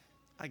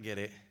 I get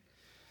it.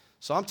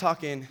 So I'm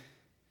talking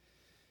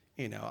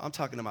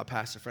to my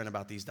pastor friend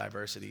about these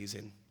diversities.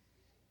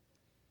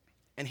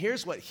 And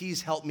here's what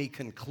he's helped me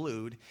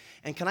conclude.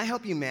 And can I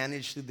help you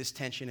manage through this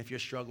tension if you're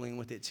struggling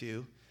with it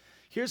too?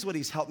 Here's what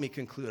he's helped me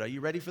conclude. Are you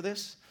ready for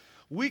this?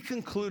 We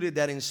concluded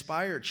that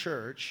Inspired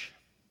Church,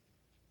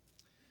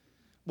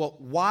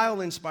 while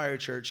Inspired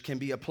Church can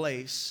be a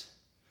place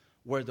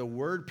where the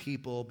word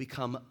people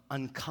become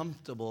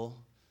uncomfortable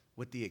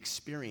with the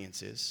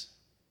experiences,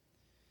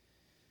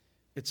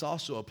 it's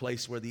also a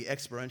place where the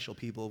experiential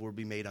people will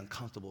be made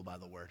uncomfortable by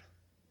the word.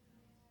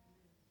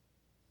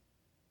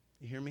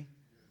 You hear me?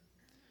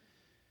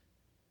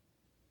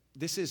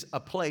 This is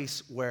a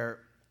place where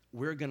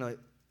we're going to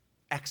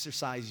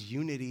exercise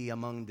unity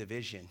among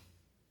division.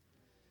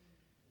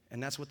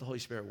 And that's what the Holy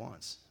Spirit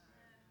wants.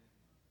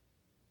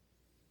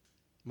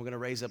 We're going to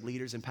raise up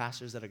leaders and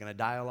pastors that are going to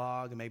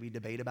dialogue and maybe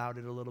debate about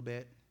it a little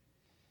bit.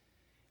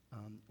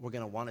 We're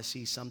going to want to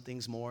see some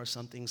things more,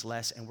 some things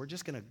less, and we're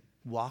just going to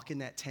walk in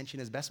that tension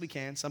as best we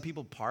can. Some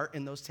people part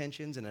in those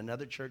tensions, and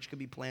another church could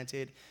be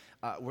planted.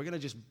 We're going to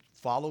just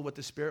follow what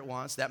the Spirit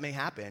wants. That may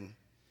happen,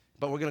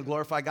 but we're going to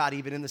glorify God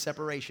even in the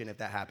separation if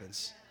that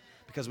happens,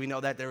 because we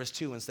know that there is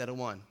 2 instead of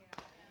 1.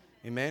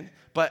 Amen?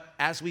 But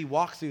as we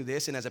walk through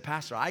this, and as a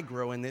pastor, I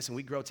grow in this, and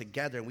we grow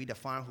together, and we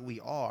define who we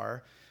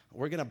are,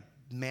 we're going to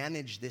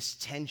manage this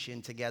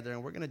tension together,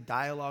 and we're going to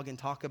dialogue and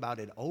talk about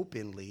it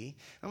openly.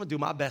 I'm going to do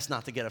my best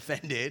not to get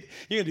offended.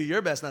 You're going to do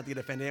your best not to get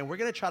offended, and we're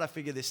going to try to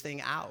figure this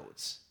thing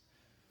out.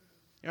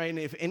 Right? And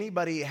if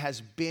anybody has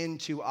been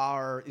to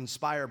our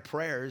inspired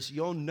prayers,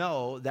 you'll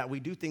know that we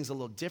do things a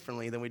little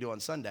differently than we do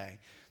on Sunday.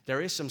 There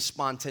is some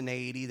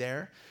spontaneity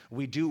there.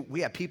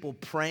 We have people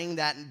praying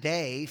that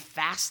day,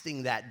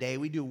 fasting that day.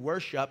 We do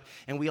worship,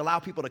 and we allow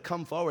people to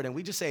come forward, and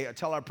we just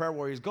tell our prayer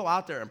warriors, go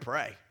out there and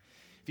pray.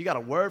 If you got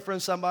a word from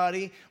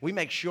somebody, we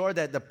make sure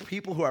that the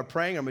people who are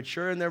praying are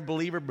mature in their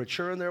believer,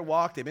 mature in their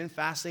walk, they've been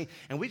fasting,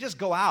 and we just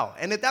go out.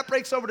 And if that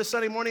breaks over to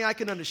Sunday morning, I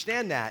can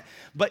understand that.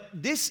 But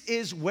this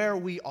is where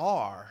we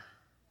are.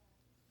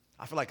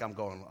 I feel like I'm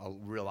going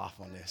real off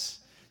on this.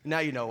 Now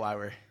you know why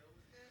we're...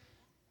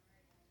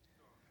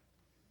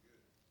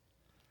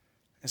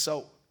 And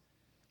so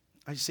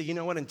I say, you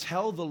know what?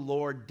 Until the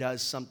Lord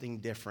does something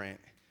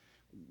different,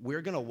 we're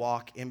going to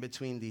walk in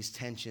between these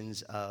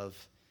tensions of,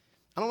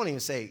 I don't want to even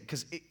say,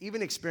 because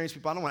even experienced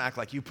people, I don't want to act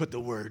like you put the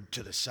word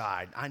to the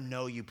side. I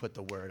know you put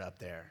the word up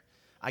there.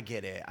 I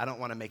get it. I don't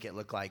want to make it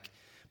look like,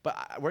 but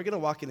we're going to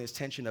walk in this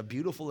tension of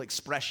beautiful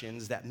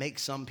expressions that make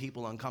some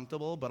people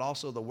uncomfortable, but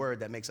also the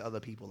word that makes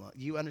other people,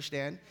 you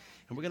understand?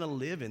 And we're going to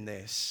live in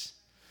this.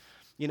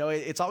 You know,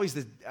 it's always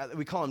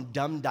we call them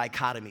dumb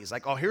dichotomies.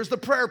 Like, oh, here's the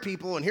prayer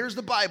people and here's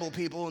the Bible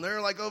people and they're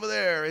like over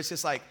there. It's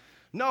just like,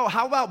 no,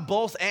 how about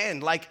both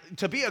and? Like,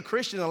 to be a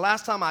Christian, the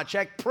last time I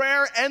checked,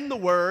 prayer and the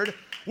word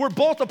were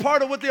both a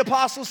part of what the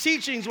apostles'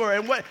 teachings were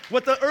and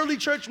what the early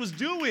church was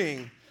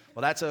doing.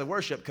 Well, that's a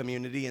worship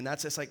community, and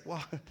that's just like,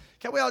 well,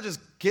 can't we all just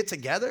get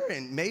together?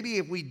 And maybe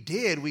if we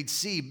did, we'd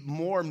see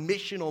more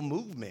missional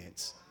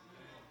movements.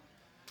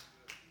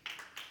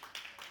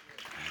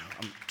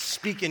 I'm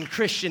speaking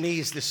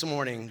Christianese this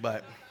morning,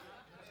 but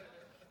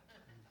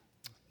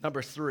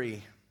number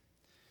 3,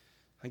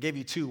 I gave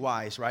you 2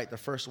 whys, right? The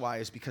first why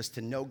is because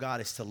to know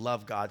God is to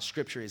love God.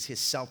 Scripture is his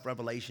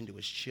self-revelation to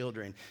his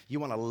children. You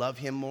want to love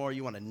him more,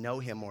 you want to know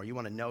him more, you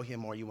want to know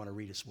him more, you want to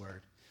read his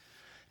word.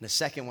 And the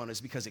second one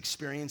is because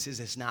experiences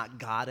is not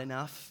God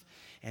enough.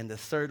 And the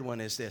third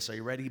one is this. Are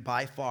you ready?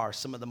 By far,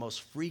 some of the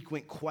most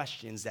frequent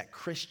questions that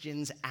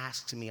Christians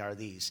ask me are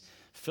these.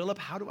 Philip,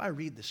 how do I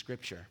read the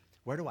scripture?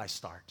 Where do I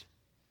start?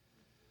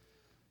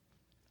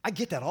 I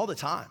get that all the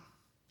time.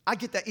 I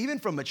get that even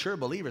from mature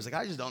believers. Like,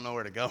 I just don't know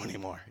where to go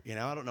anymore. You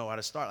know, I don't know how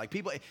to start. Like,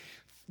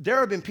 there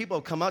have been people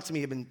who come up to me,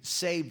 have been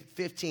saved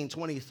 15,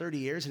 20, 30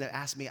 years, and have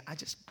asked me, I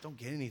just don't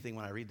get anything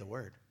when I read the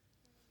word.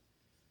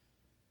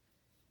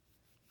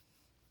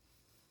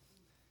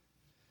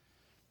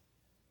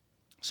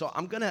 So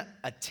I'm going to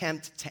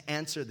attempt to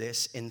answer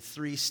this in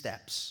 3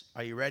 steps.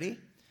 Are you ready?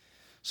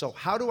 So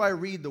how do I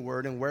read the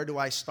word and where do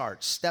I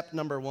start? Step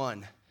number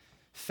 1,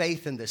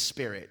 faith in the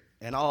Spirit.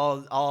 And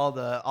all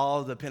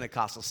the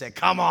Pentecostals said,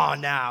 come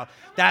on now.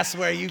 That's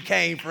where you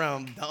came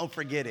from. Don't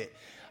forget it.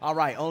 All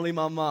right, only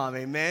my mom,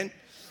 amen?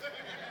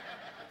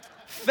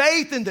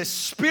 Faith in the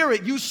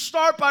Spirit. You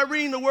start by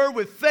reading the word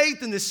with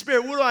faith in the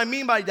Spirit. What do I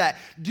mean by that?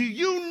 Do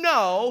you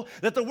know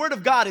that the word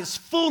of God is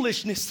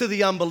foolishness to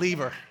the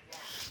unbeliever?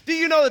 Do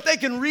you know that they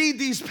can read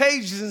these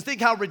pages and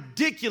think how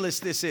ridiculous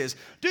this is?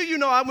 Do you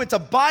know I went to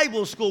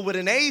Bible school with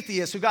an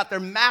atheist who got their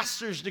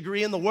master's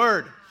degree in the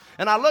word?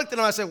 And I looked at him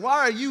and I said, why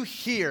are you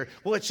here?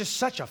 Well, it's just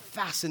such a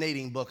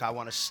fascinating book. I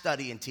want to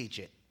study and teach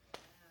it.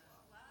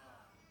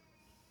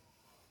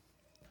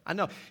 I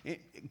know.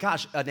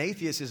 Gosh, an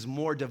atheist is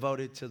more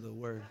devoted to the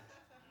word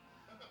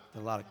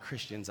than a lot of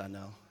Christians I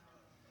know.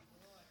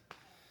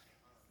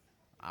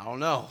 I don't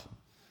know.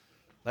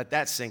 Let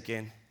that sink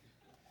in.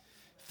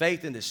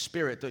 Faith in the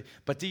Spirit.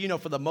 But do you know,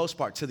 for the most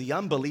part, to the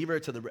unbeliever,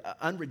 to the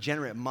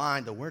unregenerate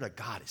mind, the word of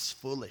God is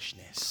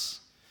foolishness.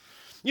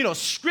 You know,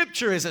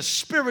 Scripture is a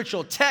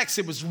spiritual text.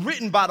 It was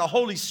written by the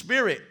Holy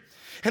Spirit.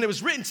 And it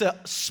was written to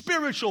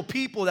spiritual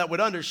people that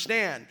would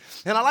understand.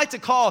 And I like to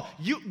call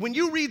you, when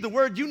you read the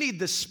word, you need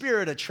the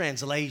spirit of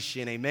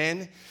translation,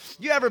 amen?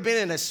 You ever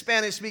been in a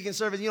Spanish-speaking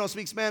service? You don't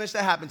speak Spanish?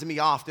 That happened to me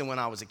often when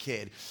I was a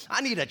kid.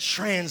 I need a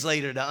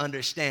translator to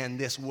understand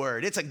this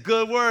word. It's a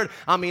good word.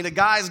 I mean, the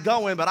guy's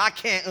going, but I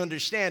can't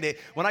understand it.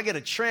 When I get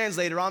a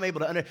translator, I'm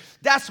able to understand.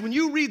 That's when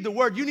you read the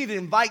word, you need to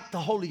invite the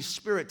Holy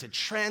Spirit to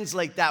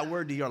translate that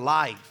word to your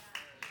life.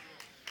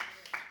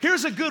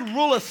 Here's a good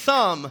rule of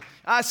thumb.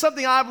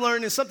 Something I've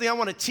learned and something I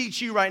want to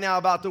teach you right now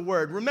about the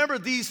word. Remember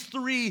these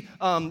 3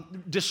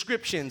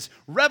 descriptions: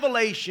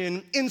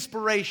 revelation,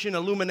 inspiration,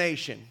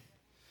 illumination.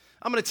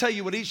 I'm going to tell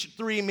you what each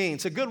 3 means.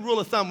 It's a good rule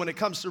of thumb when it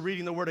comes to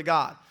reading the word of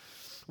God.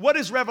 What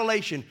is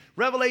revelation?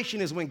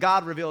 Revelation is when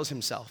God reveals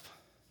himself.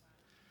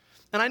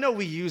 And I know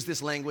we use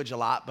this language a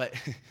lot, but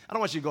I don't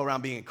want you to go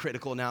around being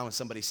critical now when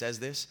somebody says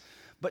this.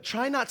 But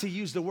try not to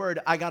use the word,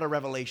 I got a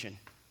revelation.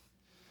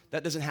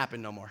 That doesn't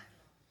happen no more.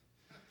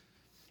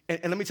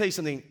 And let me tell you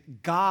something.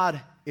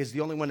 God is the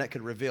only one that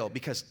could reveal.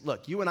 Because,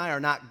 look, you and I are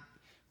not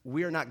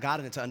God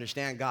enough to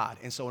understand God.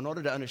 And so in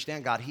order to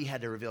understand God, he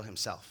had to reveal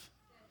himself.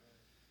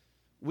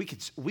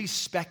 We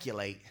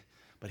speculate,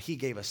 but he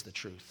gave us the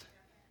truth.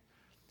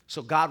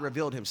 So God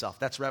revealed himself.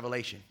 That's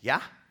revelation.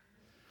 Yeah?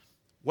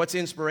 What's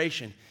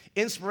inspiration?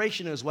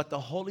 Inspiration is what the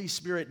Holy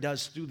Spirit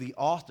does through the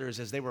authors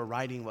as they were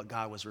writing what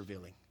God was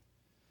revealing.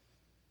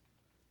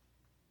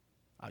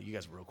 Oh, you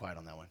guys were real quiet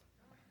on that one.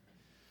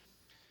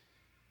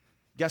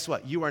 Guess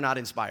what? You are not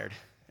inspired.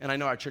 And I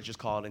know our church is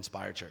called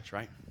Inspired Church,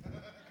 right?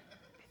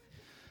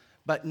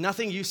 But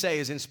nothing you say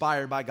is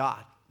inspired by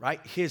God,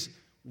 right? His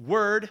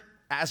word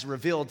as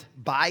revealed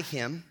by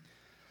him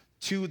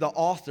to the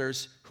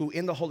authors who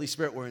in the Holy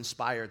Spirit were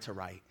inspired to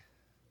write.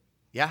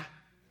 Yeah?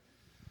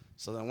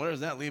 So then where does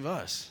that leave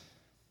us?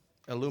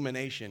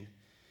 Illumination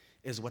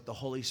is what the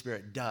Holy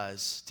Spirit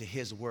does to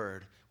his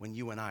word when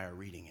you and I are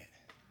reading it.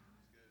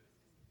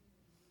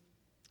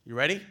 You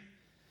ready?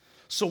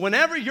 So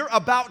whenever you're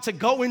about to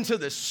go into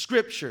the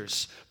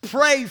scriptures,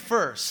 pray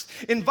first.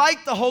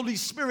 Invite the Holy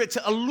Spirit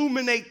to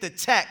illuminate the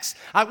text.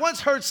 I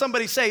once heard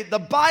somebody say, the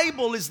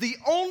Bible is the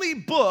only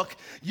book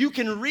you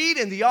can read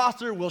and the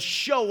author will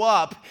show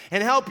up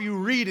and help you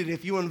read it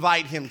if you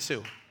invite him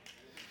to.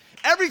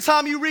 Every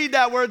time you read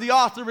that word, the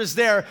author is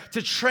there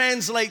to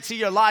translate to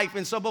your life.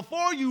 And so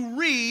before you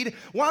read,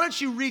 why don't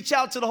you reach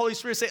out to the Holy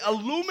Spirit and say,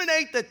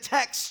 illuminate the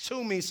text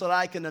to me so that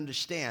I can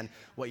understand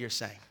what you're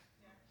saying.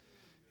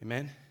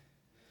 Amen?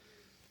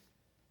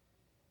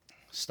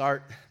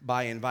 Start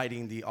by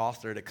inviting the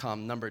author to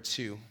come. Number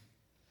 2,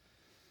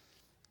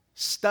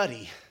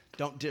 study,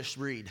 don't just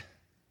read.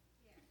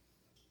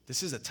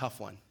 This is a tough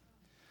one.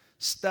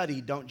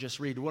 Study, don't just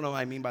read. What do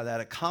I mean by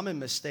that? A common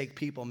mistake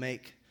people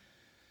make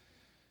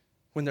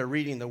when they're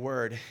reading the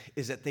word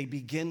is that they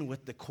begin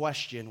with the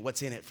question,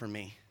 what's in it for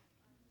me?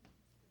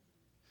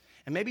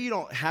 And maybe you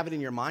don't have it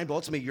in your mind, but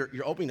ultimately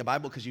you're opening the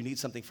Bible because you need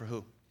something for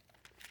who?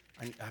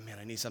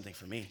 I need something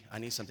for me. I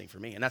need something for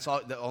me. And that's all.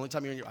 The only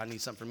time I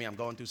need something for me. I'm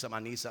going through something.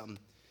 I need something.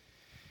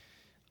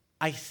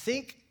 I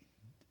think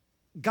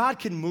God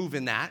can move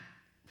in that.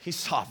 He's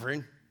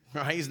sovereign,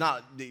 right? He's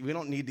not. We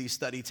don't need these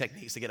study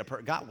techniques to get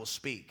God will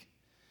speak.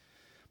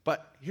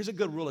 But here's a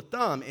good rule of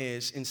thumb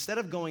is instead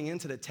of going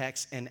into the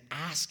text and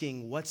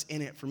asking what's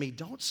in it for me,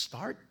 don't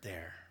start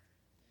there.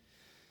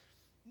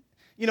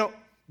 You know,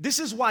 this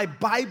is why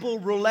Bible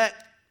roulette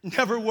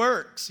never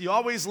works. You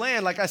always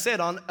land, like I said,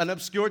 on an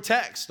obscure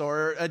text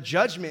or a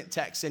judgment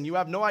text, and you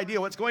have no idea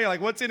what's going on.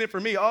 Like, what's in it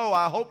for me? Oh,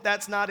 I hope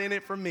that's not in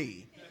it for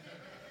me.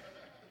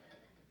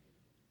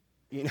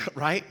 You know,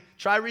 right?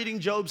 Try reading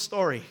Job's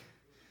story.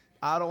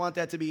 I don't want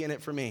that to be in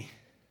it for me.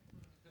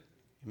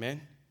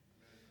 Amen?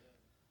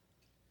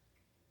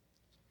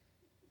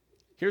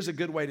 Here's a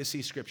good way to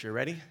see Scripture.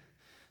 Ready?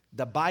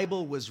 The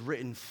Bible was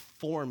written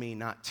for me,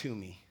 not to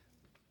me.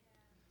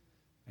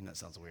 And that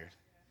sounds weird.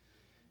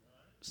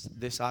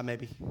 This eye,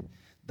 maybe.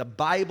 The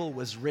Bible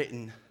was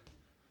written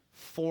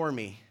for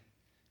me,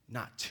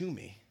 not to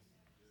me.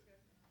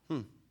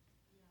 What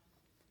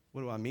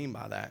do I mean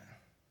by that?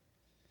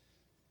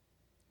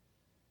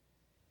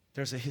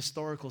 There's a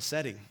historical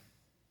setting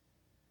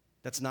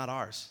that's not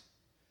ours.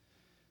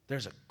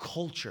 There's a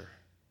culture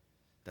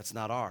that's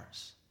not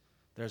ours.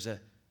 There's a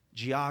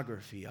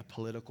geography, a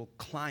political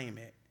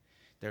climate.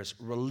 There's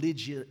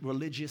religious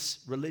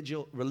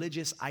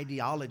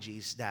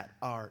ideologies that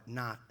are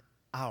not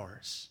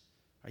ours.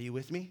 Are you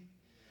with me?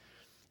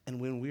 And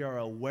when we are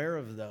aware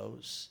of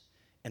those,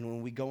 and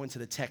when we go into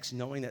the text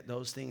knowing that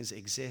those things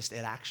exist,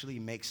 it actually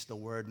makes the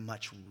word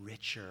much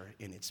richer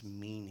in its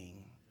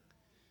meaning.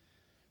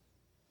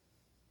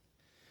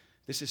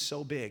 This is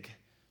so big.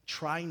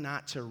 Try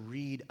not to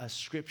read a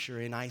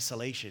scripture in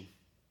isolation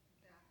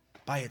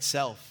by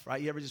itself,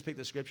 right? You ever just pick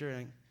the scripture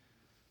and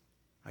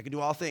I can do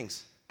all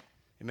things.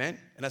 Amen?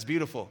 And that's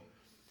beautiful.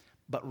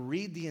 But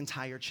read the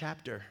entire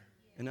chapter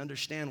and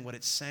understand what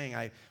it's saying.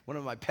 One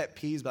of my pet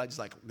peeves, but I just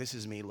like, this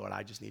is me, Lord.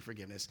 I just need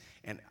forgiveness.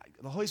 And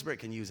the Holy Spirit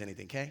can use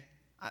anything, okay?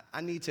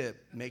 I need to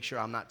make sure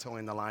I'm not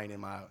towing the line in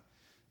my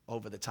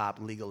over-the-top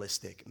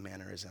legalistic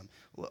mannerism.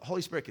 Well,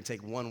 Holy Spirit can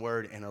take one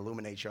word and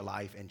illuminate your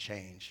life and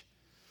change.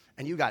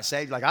 And you got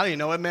saved, like, I didn't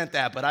know it meant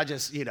that, but I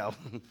just,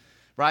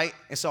 right?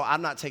 And so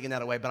I'm not taking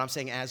that away, but I'm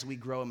saying as we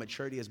grow in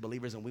maturity as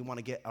believers and we want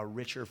to get a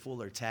richer,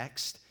 fuller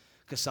text,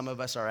 because some of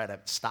us are at a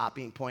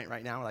stopping point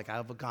right now, like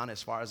I've gone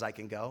as far as I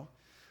can go.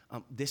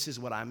 This is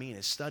what I mean,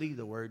 is study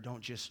the word,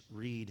 don't just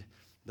read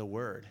the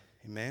word.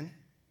 Amen?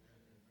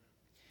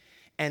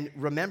 And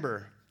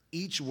remember,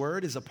 each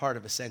word is a part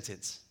of a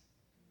sentence.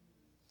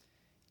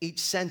 Each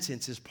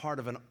sentence is part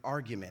of an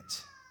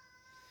argument,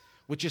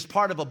 which is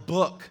part of a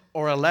book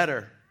or a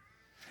letter.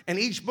 And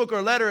each book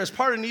or letter is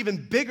part of an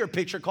even bigger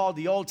picture called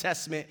the Old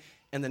Testament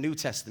and the New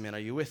Testament. Are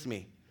you with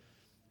me?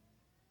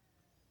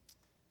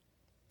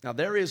 Now,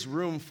 there is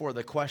room for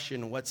the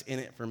question, what's in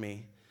it for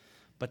me?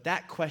 But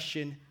that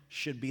question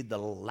should be the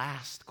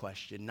last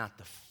question, not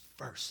the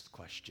first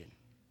question.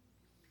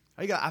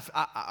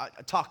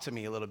 Talk to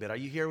me a little bit. Are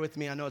you here with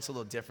me? I know it's a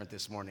little different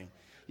this morning.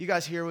 You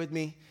guys here with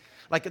me?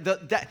 Like,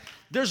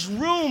 there's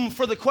room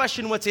for the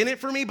question, what's in it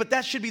for me? But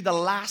that should be the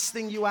last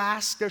thing you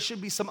ask. There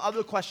should be some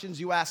other questions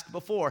you ask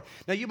before.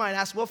 Now, you might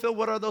ask, well, Phil,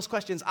 what are those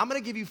questions? I'm going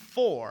to give you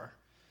 4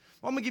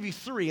 Well, I'm going to give you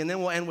 3, and then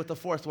we'll end with the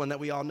 4th one that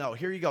we all know.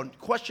 Here you go.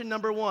 Question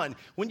number 1.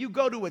 When you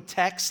go to a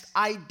text,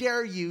 I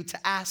dare you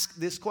to ask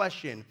this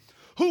question.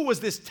 Who was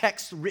this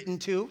text written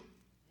to?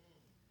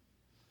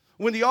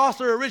 When the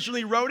author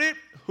originally wrote it,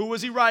 who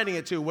was he writing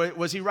it to?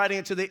 Was he writing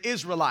it to the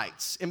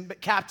Israelites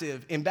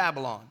captive in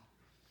Babylon?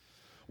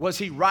 Was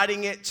he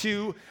writing it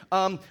to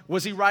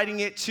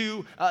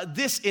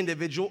this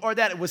individual or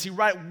that?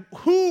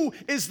 Who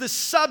is the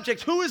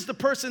subject? Who is the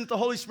person that the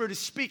Holy Spirit is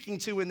speaking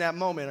to in that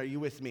moment? Are you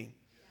with me?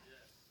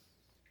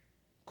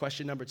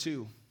 Question number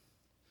 2.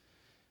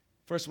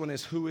 First one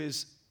is, who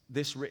is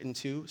this written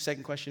to?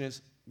 Second question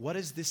is, what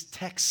is this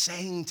text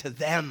saying to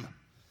them?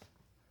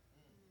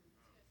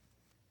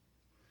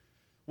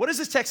 What is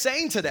this text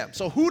saying to them?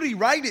 So who did he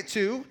write it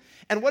to?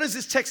 And what is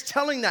this text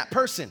telling that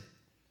person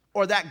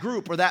or that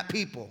group or that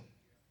people?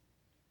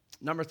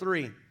 Number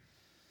 3,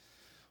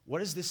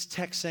 what is this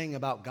text saying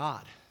about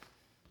God?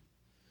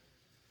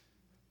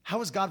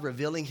 How is God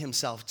revealing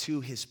himself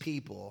to his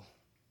people?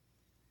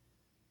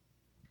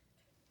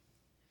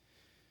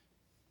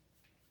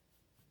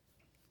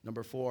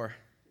 Number 4,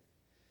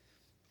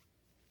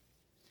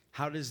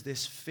 how does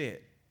this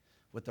fit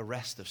with the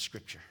rest of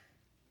Scripture?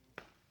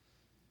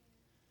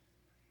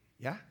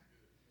 Yeah?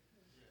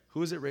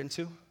 Who is it written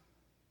to?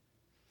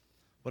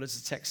 What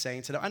is the text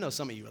saying to them? I know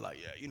some of you are like,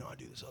 yeah, you know I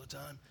do this all the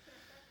time.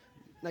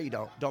 No, you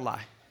don't. Don't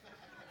lie.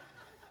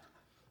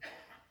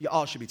 You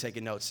all should be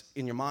taking notes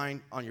in your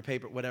mind, on your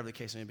paper, whatever the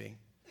case may be.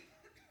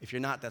 If you're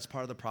not, that's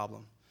part of the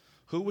problem.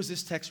 Who was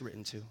this text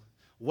written to?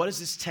 What is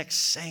this text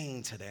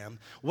saying to them?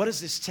 What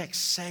does this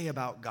text say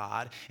about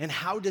God? And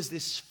how does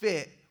this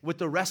fit with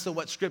the rest of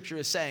what Scripture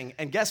is saying?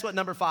 And guess what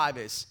number 5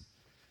 is?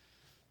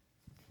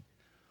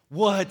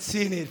 What's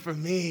in it for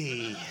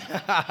me?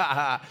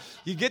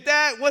 You get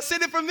that? What's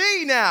in it for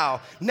me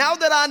now? Now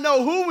that I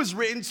know who was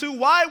written to,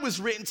 why it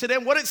was written to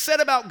them, what it said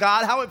about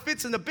God, how it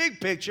fits in the big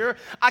picture,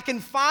 I can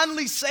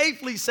finally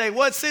safely say,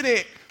 what's in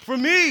it for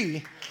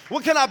me?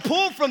 What can I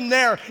pull from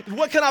there?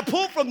 What can I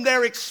pull from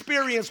their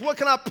experience? What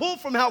can I pull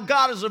from how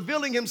God is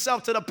revealing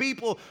himself to the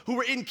people who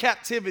were in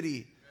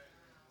captivity?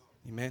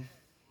 Amen.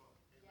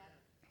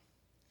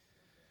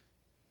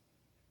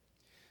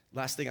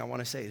 Last thing I want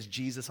to say is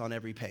Jesus on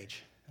every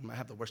page. I'm going to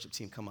have the worship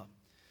team come up.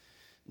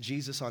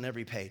 Jesus on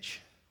every page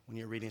when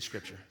you're reading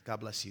Scripture.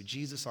 God bless you.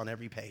 Jesus on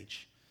every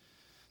page.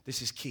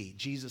 This is key.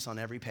 Jesus on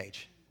every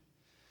page.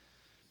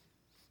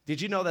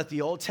 Did you know that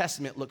the Old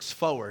Testament looks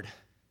forward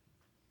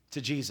to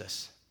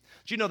Jesus?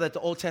 Did you know that the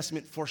Old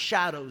Testament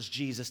foreshadows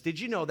Jesus? Did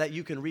you know that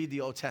you can read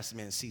the Old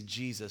Testament and see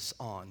Jesus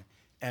on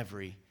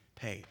every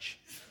page?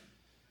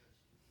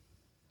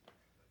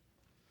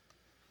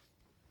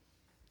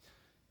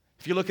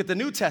 If you look at the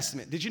New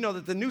Testament, did you know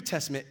that the New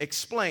Testament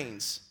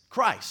explains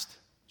Christ?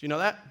 Do you know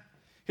that?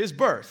 His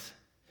birth,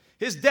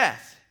 his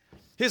death,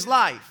 his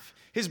life,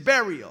 his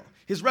burial,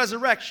 his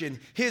resurrection,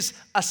 his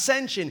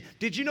ascension.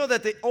 Did you know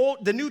that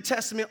the New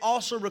Testament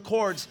also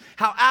records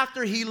how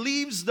after he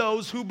leaves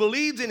those who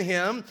believed in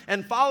him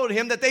and followed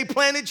him, that they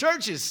planted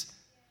churches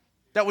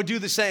that would do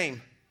the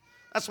same?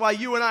 That's why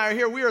you and I are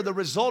here. We are the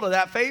result of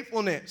that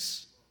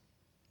faithfulness.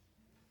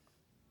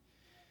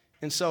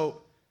 And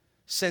so,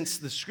 since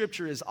the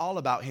Scripture is all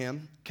about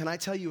him, can I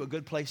tell you a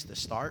good place to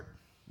start?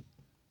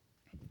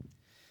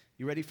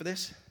 You ready for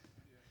this?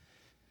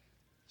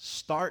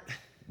 Start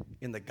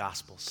in the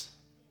Gospels.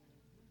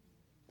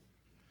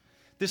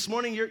 This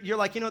morning, you're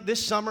like,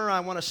 this summer I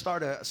want to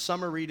start a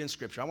summer read in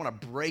Scripture. I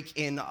want to break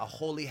in a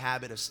holy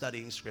habit of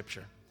studying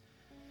Scripture.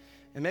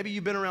 And maybe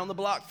you've been around the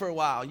block for a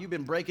while. You've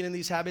been breaking in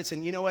these habits,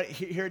 and you know what?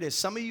 Here it is.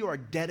 Some of you are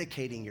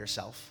dedicating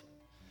yourself,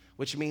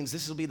 which means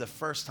this will be the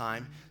first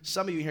time.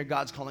 Some of you hear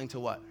God's calling to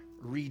what?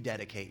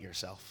 Rededicate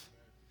yourself.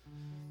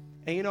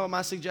 And you know what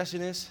my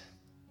suggestion is?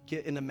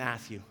 Get into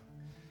Matthew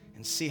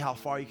and see how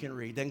far you can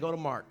read. Then go to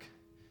Mark.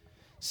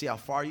 See how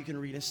far you can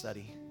read and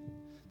study.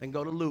 Then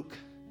go to Luke.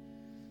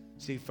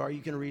 See how far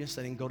you can read and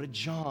study. And go to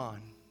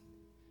John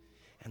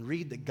and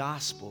read the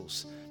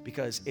Gospels,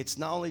 because it's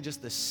not only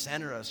just the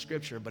center of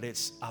Scripture, but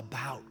it's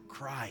about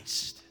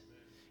Christ,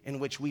 in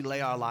which we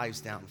lay our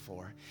lives down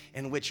for,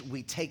 in which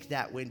we take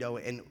that window,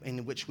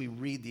 in which we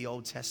read the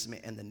Old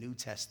Testament and the New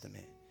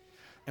Testament.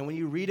 And when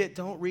you read it,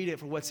 don't read it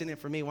for what's in it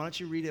for me. Why don't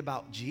you read it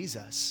about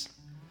Jesus?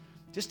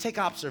 Just take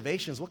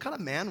observations. What kind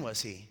of man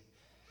was he?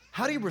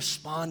 How did he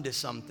respond to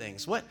some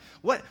things? What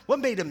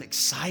made him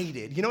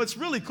excited? You know, it's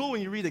really cool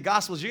when you read the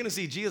Gospels. You're going to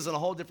see Jesus in a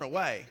whole different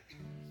way.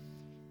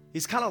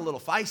 He's kind of a little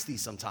feisty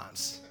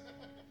sometimes.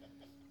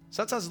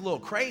 Sometimes a little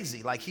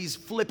crazy, like he's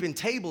flipping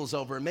tables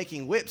over and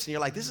making whips, and you're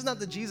like, this is not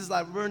the Jesus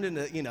I've learned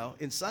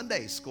in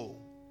Sunday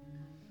school.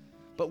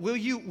 But will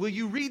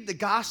you read the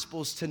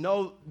Gospels to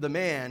know the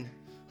man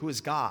who is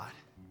God?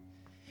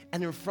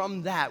 And then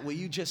from that, will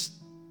you just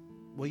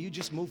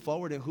move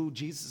forward in who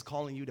Jesus is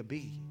calling you to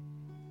be?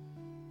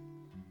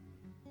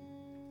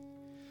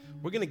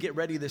 We're going to get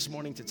ready this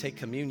morning to take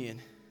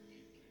communion.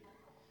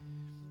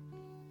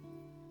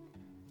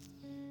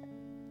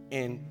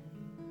 And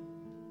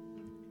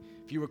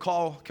if you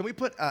recall, can we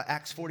put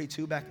Acts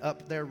 42 back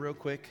up there real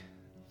quick?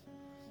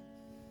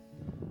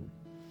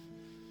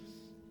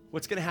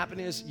 what's going to happen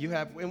is you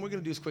have, and we're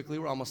going to do this quickly.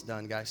 We're almost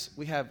done, guys.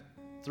 We have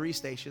 3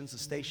 stations. The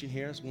station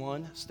here is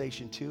 1,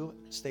 station 2,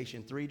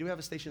 station 3. Do we have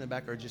a station in the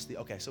back or just the,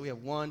 okay, so we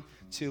have 1,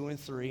 2, and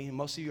 3. And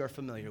most of you are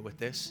familiar with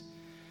this.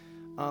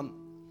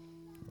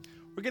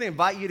 We're going to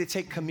invite you to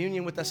take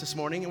communion with us this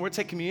morning, and we're going to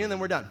take communion, and then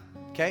we're done,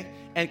 okay?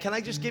 And can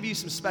I just give you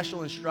some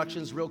special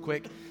instructions real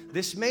quick?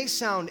 This may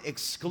sound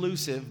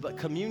exclusive, but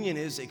communion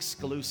is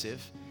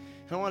exclusive.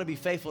 And I want to be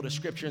faithful to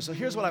Scripture. And so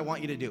here's what I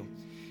want you to do.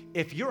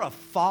 If you're a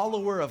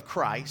follower of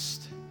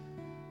Christ,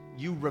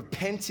 you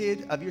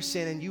repented of your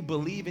sin and you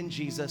believe in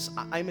Jesus,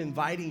 I'm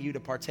inviting you to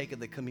partake of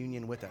the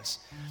communion with us.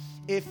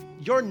 If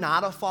you're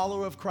not a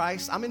follower of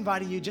Christ, I'm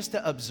inviting you just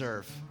to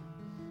observe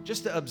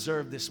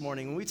this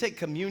morning. When we take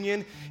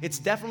communion, it's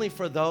definitely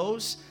for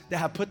those that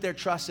have put their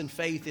trust and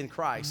faith in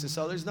Christ. And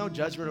so there's no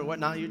judgment or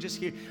whatnot. You're just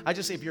here. I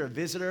just say if you're a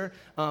visitor,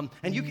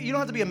 and you don't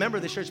have to be a member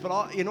of this church,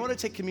 but in order to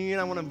take communion,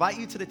 I want to invite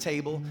you to the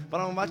table, but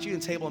I want to invite you to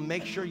the table and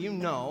make sure you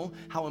know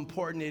how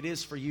important it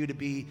is for you to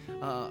be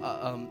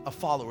a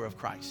follower of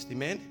Christ.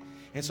 Amen?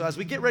 And so as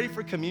we get ready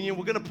for communion,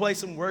 we're going to play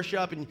some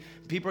worship, and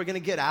people are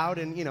going to get out,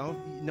 and,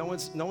 no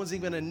one's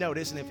even going to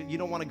notice. And if you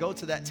don't want to go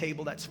to that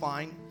table, that's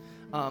fine.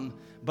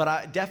 But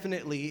I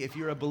definitely, if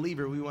you're a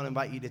believer, we want to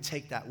invite you to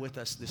take that with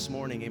us this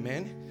morning,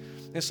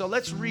 amen? And so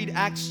let's read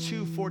Acts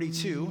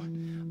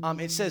 2:42.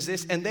 It says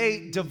this, and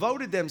they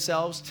devoted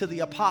themselves to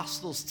the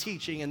apostles'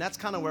 teaching, and that's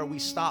kind of where we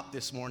stopped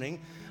this morning.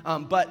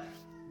 But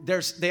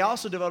they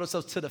also devoted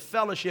themselves to the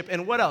fellowship,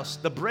 and what else?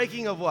 The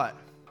breaking of what?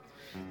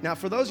 Now,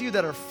 for those of you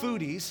that are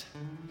foodies,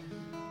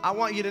 I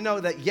want you to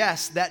know that,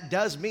 yes, that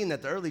does mean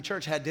that the early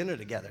church had dinner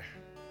together.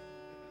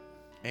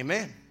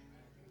 Amen.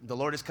 The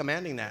Lord is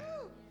commanding that.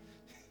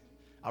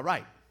 All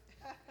right.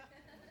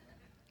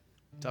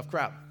 Tough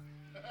crowd.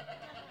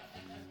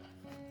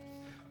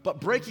 But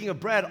breaking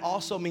of bread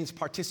also means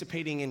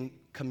participating in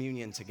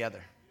communion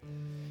together.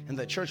 And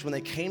the church, when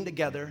they came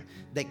together,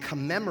 they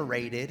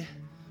commemorated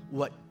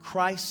what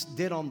Christ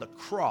did on the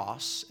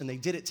cross, and they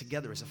did it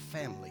together as a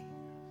family.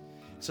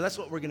 So that's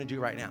what we're going to do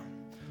right now.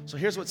 So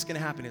here's what's going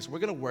to happen is we're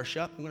going to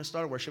worship. I'm going to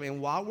start worshiping.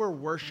 And while we're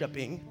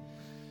worshiping,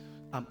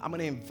 I'm going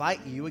to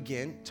invite you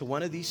again to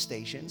one of these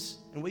stations.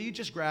 And will you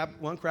just grab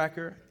one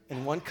cracker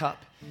and one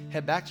cup,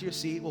 head back to your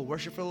seat, we'll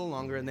worship for a little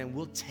longer, and then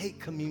we'll take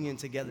communion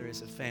together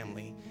as a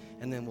family,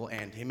 and then we'll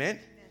end. Amen?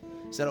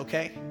 Is that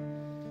okay?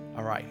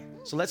 All right.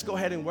 So let's go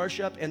ahead and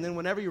worship, and then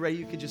whenever you're ready,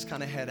 you can just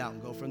kind of head out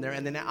and go from there,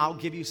 and then I'll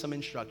give you some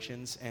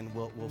instructions, and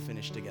we'll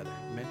finish together.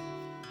 Amen?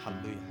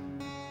 Hallelujah.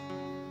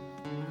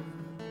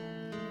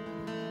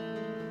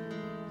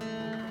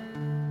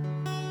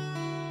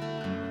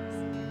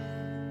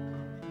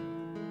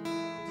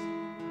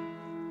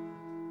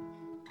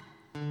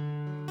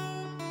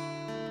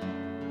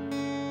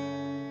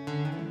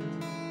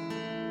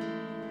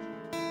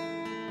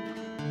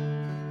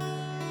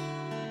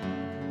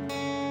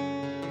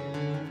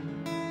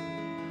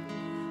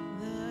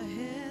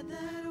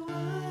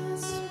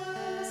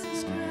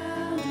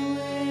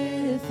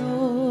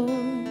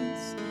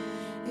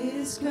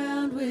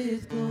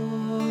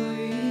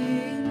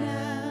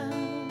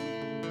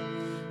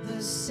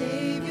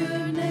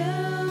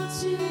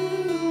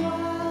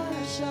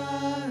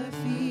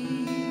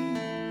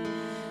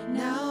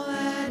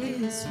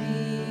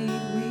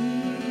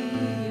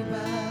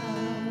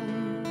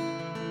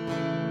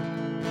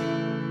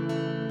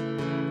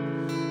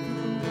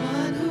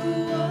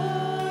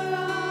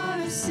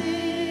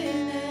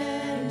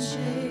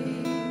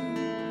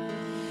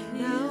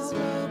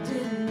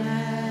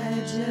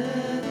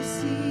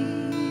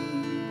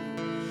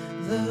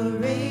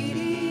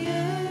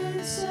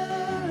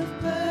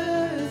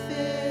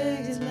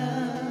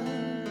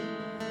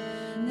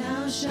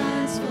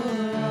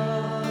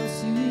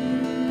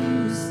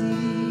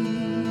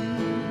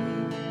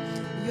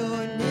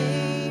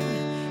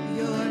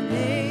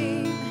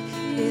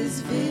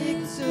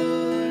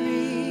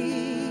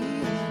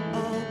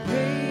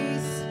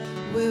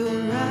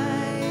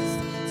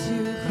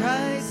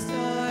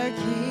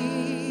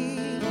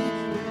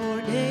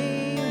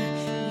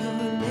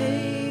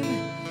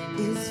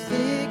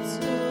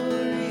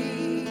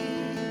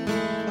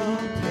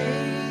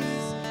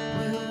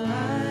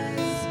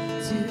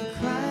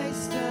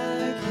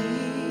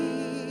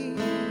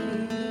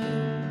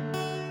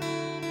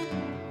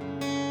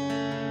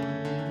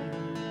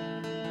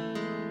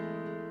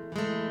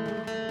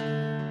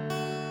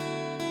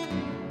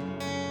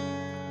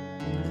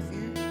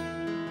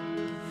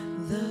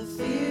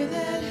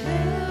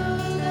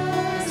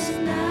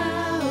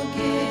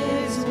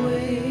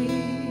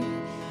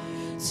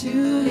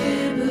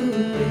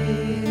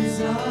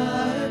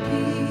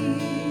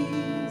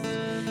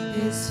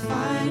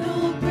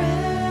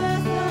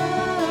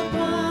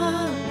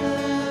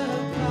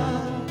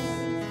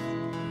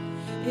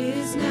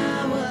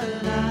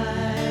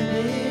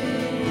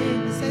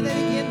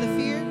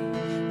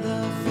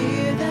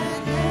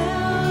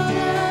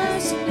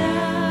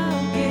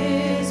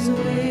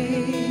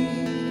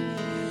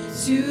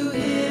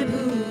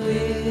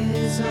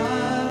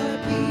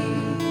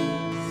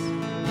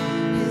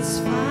 His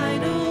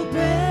final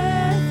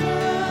breath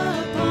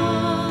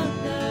upon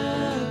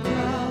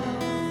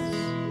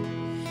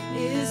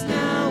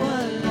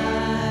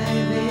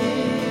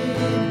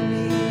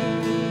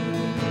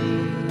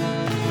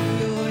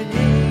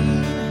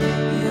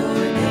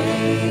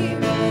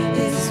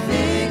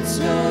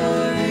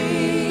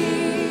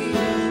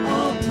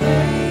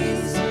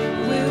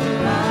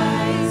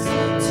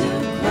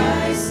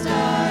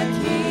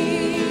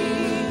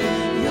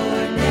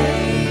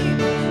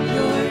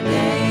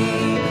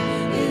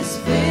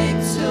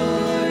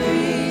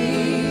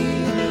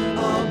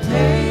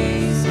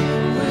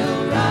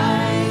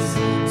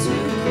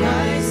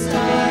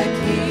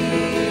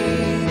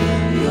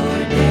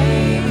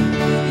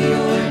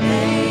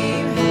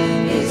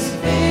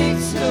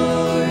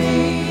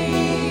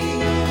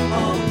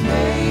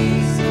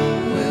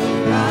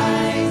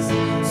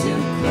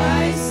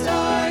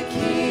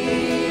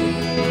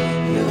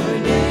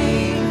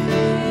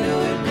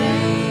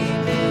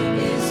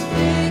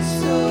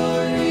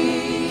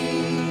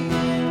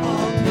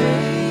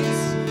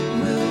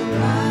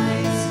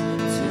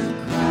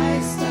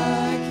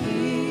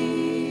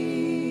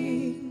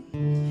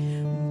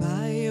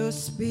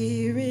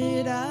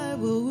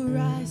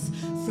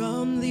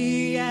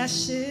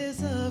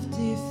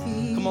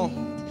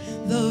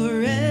on. The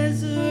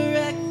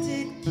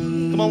resurrected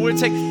King. Come on, we're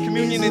going to take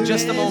communion in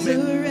just a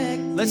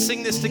moment. Let's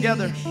sing this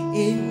together.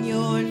 In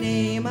your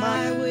name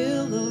I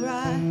will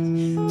arise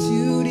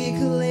to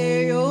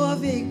declare your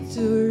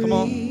victory. Come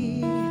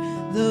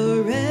on.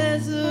 The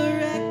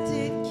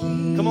resurrected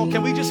King. Come on,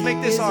 can we just make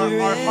this our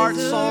heart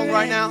song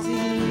right now?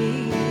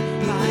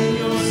 By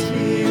your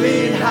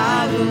spirit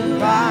I will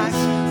rise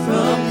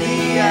from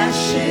the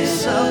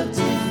ashes of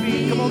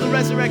defeat. Come on, the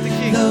resurrected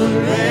King. The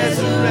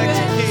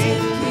resurrected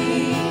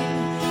King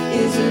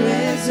is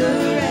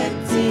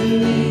resurrecting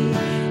me.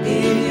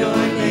 In your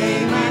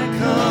name I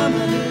come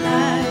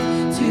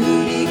alive to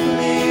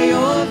declare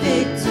your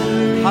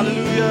victory.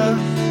 Hallelujah.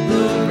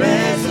 The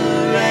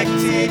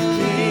resurrected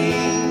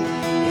King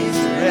is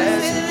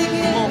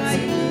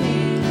resurrecting me.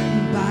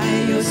 By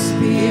your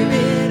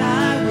spirit I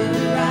will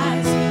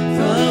rise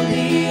from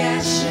the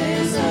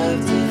ashes of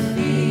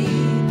defeat.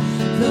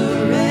 The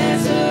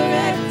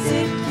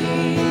resurrected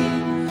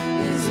King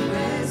is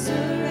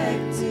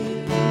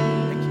resurrecting.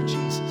 Thank you,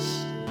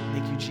 Jesus.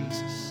 Thank you,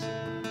 Jesus.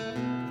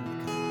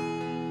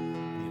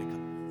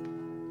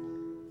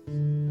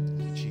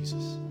 Thank you,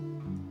 Jesus.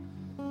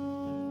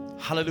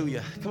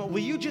 Hallelujah. Come on, will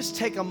you just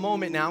take a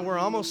moment now? We're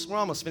almost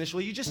finished.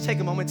 Will you just take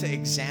a moment to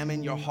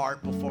examine your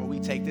heart before we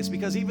take this?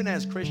 Because even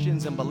as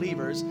Christians and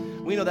believers,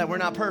 we know that we're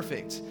not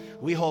perfect.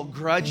 We hold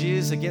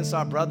grudges against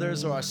our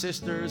brothers or our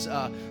sisters.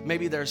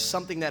 Maybe there's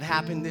something that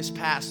happened this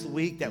past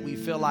week that we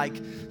feel like,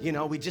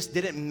 we just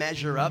didn't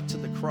measure up to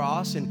the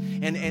cross.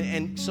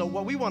 And so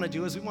what we want to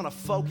do is we want to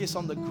focus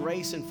on the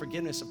grace and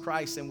forgiveness of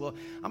Christ. And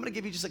I'm going to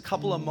give you just a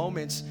couple of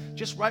moments,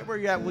 just right where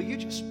you're at. Will you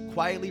just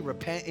quietly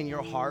repent in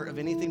your heart of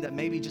anything that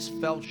maybe just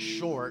fell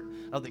short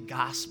of the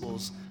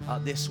Gospels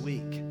this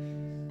week?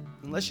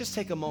 And let's just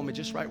take a moment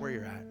just right where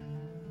you're at.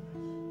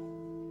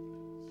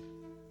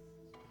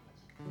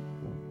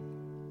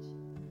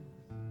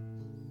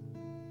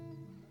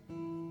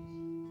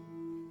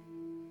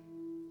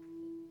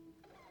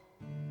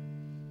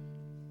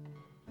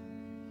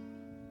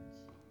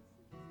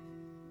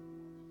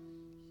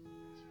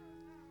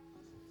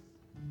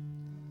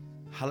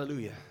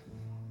 Hallelujah.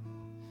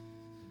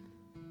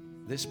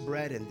 This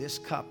bread and this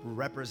cup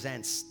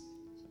represents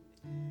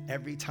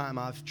every time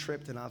I've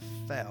tripped and I've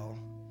fell,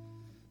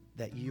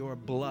 that your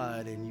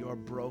blood and your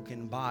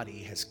broken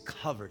body has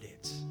covered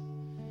it.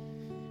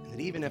 And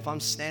that even if I'm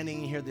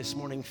standing here this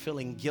morning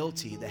feeling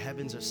guilty, the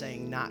heavens are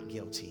saying not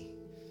guilty.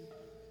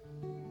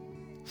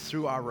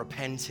 Through our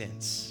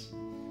repentance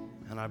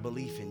and our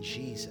belief in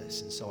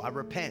Jesus. And so I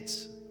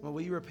repent. Well,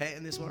 will you repent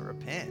in this one?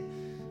 Repent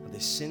of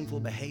this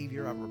sinful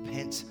behavior. I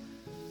repent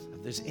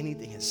if there's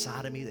anything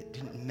inside of me that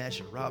didn't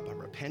measure up. I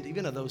repent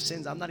even of those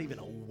sins I'm not even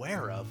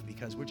aware of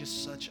because we're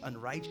just such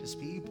unrighteous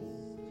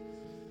people.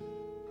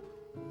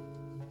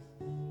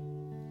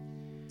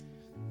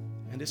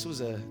 And this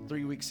was a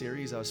 3-week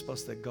series. I was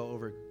supposed to go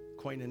over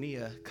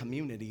Koinonia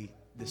community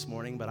this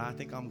morning, but I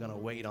think I'm going to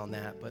wait on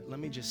that. But let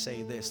me just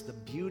say this. The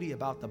beauty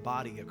about the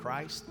body of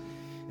Christ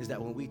is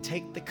that when we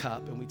take the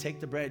cup and we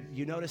take the bread,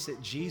 you notice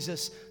that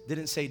Jesus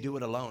didn't say do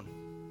it alone.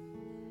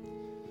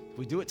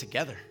 We do it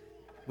together.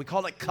 We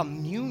call it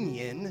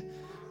communion,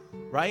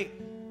 right?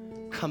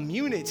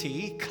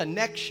 Community,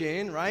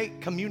 connection, right?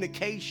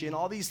 Communication,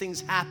 all these things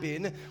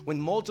happen when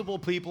multiple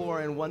people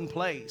are in one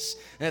place.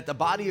 And that the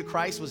body of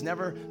Christ was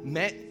never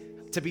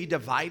meant to be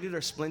divided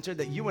or splintered,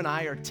 that you and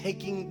I are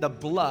taking the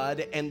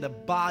blood and the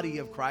body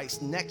of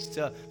Christ next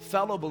to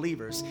fellow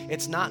believers.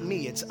 It's not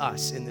me, it's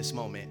us in this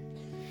moment.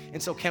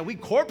 And so can we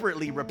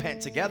corporately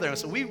repent together? And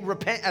so we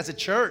repent as a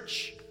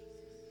church.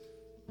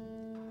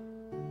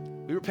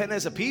 We repent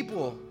as a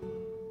people.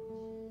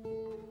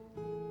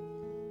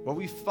 Where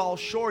we fall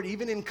short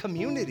even in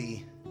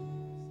community,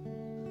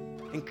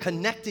 in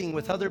connecting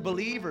with other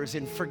believers,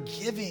 in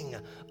forgiving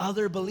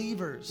other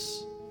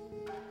believers.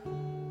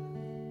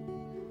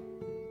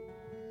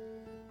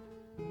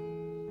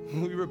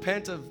 We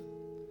repent of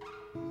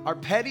our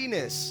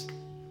pettiness.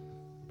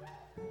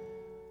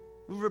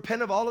 We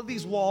repent of all of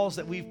these walls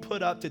that we've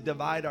put up to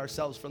divide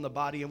ourselves from the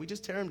body, and we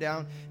just tear them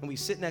down, and we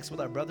sit next with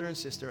our brother and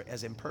sister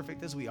as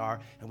imperfect as we are,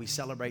 and we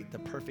celebrate the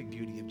perfect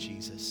beauty of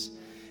Jesus.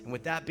 And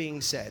with that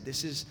being said,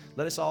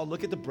 let us all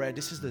look at the bread.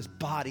 This is this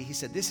body. He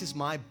said, this is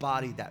my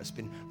body that has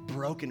been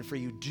broken for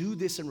you. Do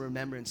this in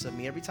remembrance of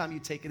me. Every time you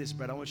take this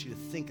bread, I want you to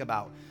think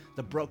about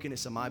the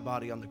brokenness of my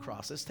body on the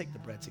cross. Let's take the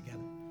bread together.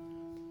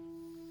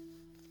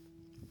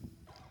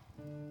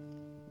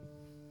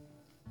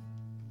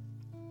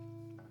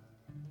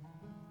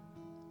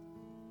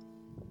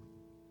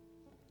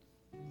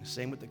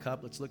 Same with the cup.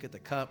 Let's look at the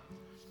cup.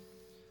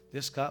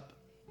 This cup,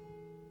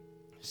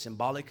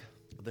 symbolic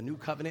of the new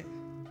covenant,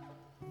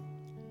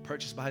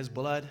 purchased by his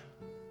blood.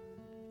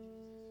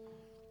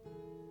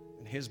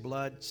 And his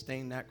blood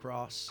stained that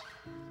cross,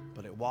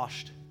 but it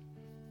washed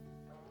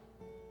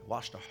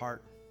our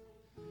heart,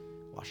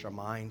 washed our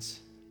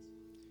minds.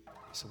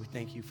 So we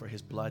thank you for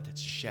his blood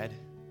that's shed,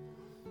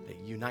 that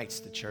unites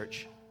the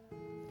church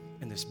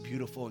in this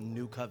beautiful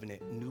new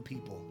covenant, new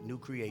people, new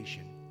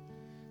creation.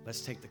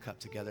 Let's take the cup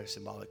together,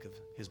 symbolic of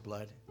his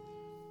blood.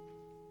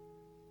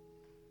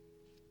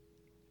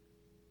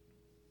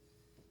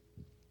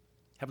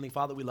 Heavenly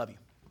Father, we love you.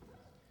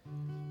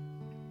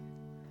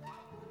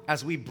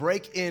 As we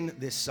break in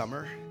this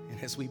summer and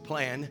as we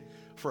plan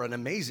for an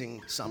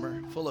amazing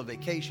summer full of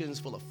vacations,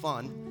 full of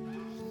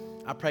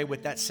fun, I pray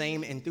with that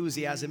same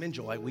enthusiasm and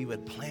joy, we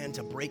would plan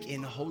to break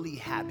in holy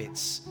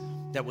habits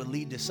that would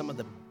lead to some of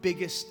the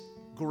biggest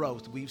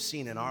growth we've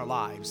seen in our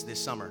lives this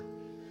summer.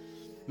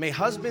 May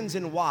husbands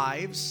and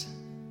wives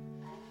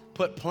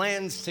put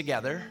plans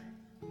together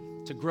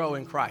to grow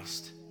in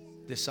Christ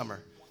this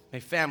summer. May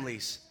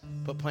families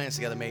put plans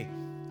together. May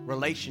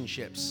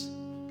relationships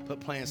put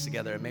plans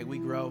together. And may we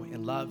grow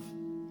in love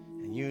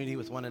and unity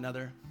with one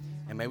another.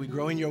 And may we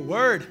grow in your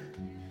word.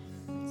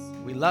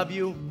 We love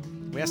you.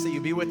 We ask that you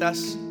be with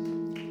us.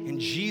 In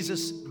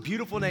Jesus'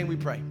 beautiful name we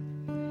pray.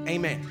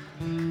 Amen.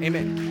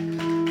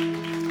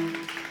 Amen.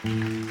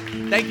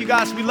 Thank you,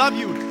 guys. We love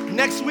you.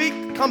 Next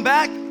week, come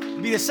back. It'll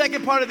be the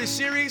second part of this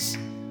series.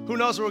 Who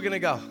knows where we're going to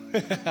go?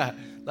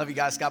 Love you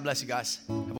guys. God bless you guys.